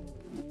that.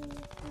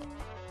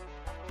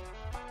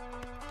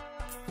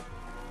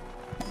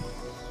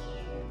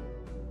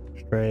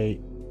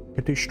 Straight.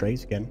 Could do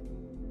straights again.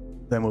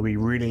 Then we'll be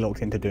really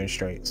locked into doing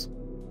straights.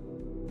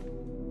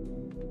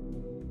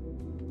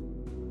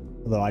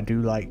 Although I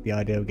do like the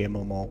idea of getting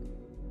more.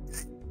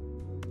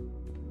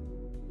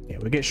 Yeah,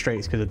 we'll get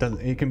straights because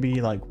it can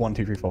be like 1,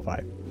 2, 3, 4, 5.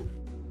 It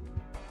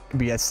can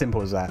be as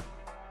simple as that.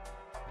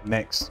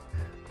 Next,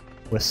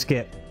 we'll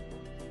skip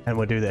and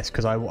we'll do this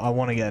because I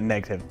want to get a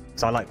negative.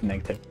 So I like the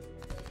negative.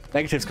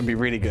 Negatives can be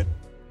really good.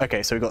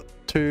 Okay, so we've got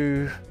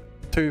 2,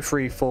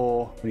 3,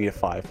 4. We need a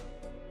 5.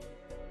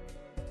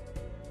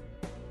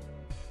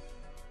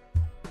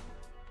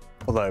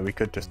 Although we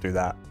could just do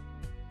that.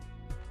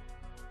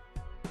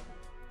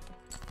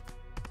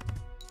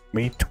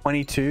 We need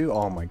 22.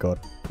 Oh my god,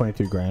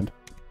 22 grand.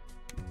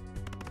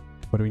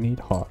 What do we need?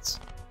 Hearts.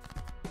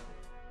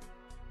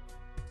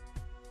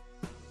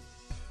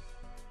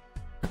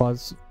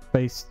 Cards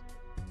face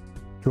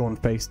drawn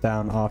face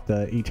down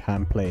after each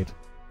hand played.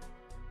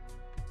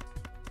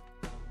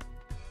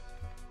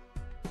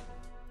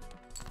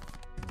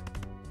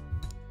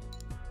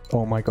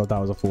 Oh my god, that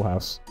was a full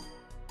house.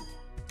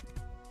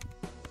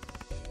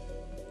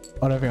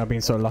 I don't think I've been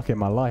so lucky in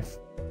my life.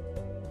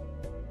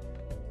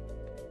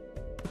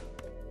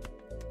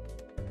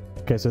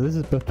 Okay, so this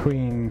is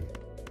between...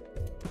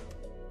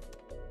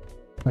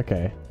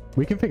 Okay,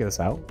 we can figure this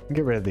out.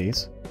 Get rid of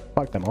these.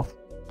 Fuck them off.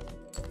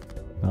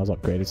 That was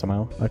upgraded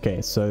somehow.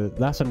 Okay, so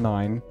that's a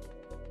 9.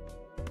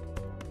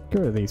 Get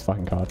rid of these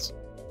fucking cards.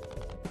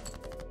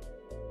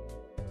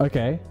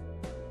 Okay.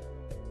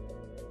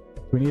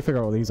 We need to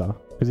figure out what these are.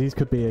 Because these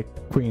could be a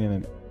queen in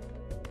it.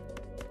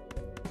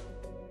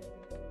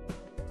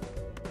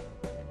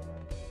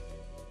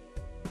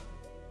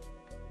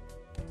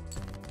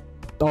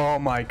 Oh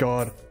my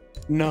god.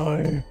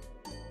 No.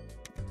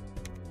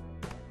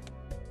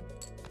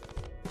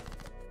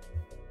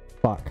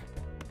 Fuck.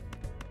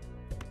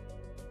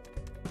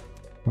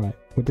 Right,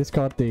 we'll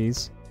discard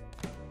these.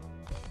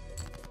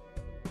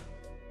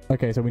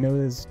 Okay, so we know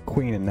there's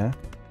queen in there.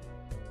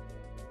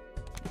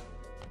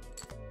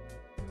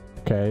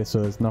 Okay,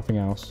 so there's nothing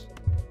else.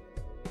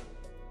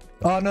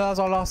 Oh no, that was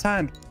our last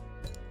hand.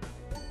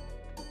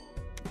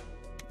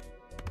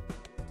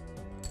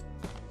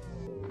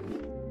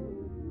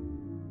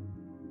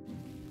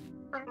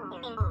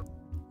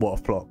 What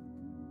a flop.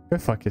 Go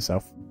fuck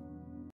yourself.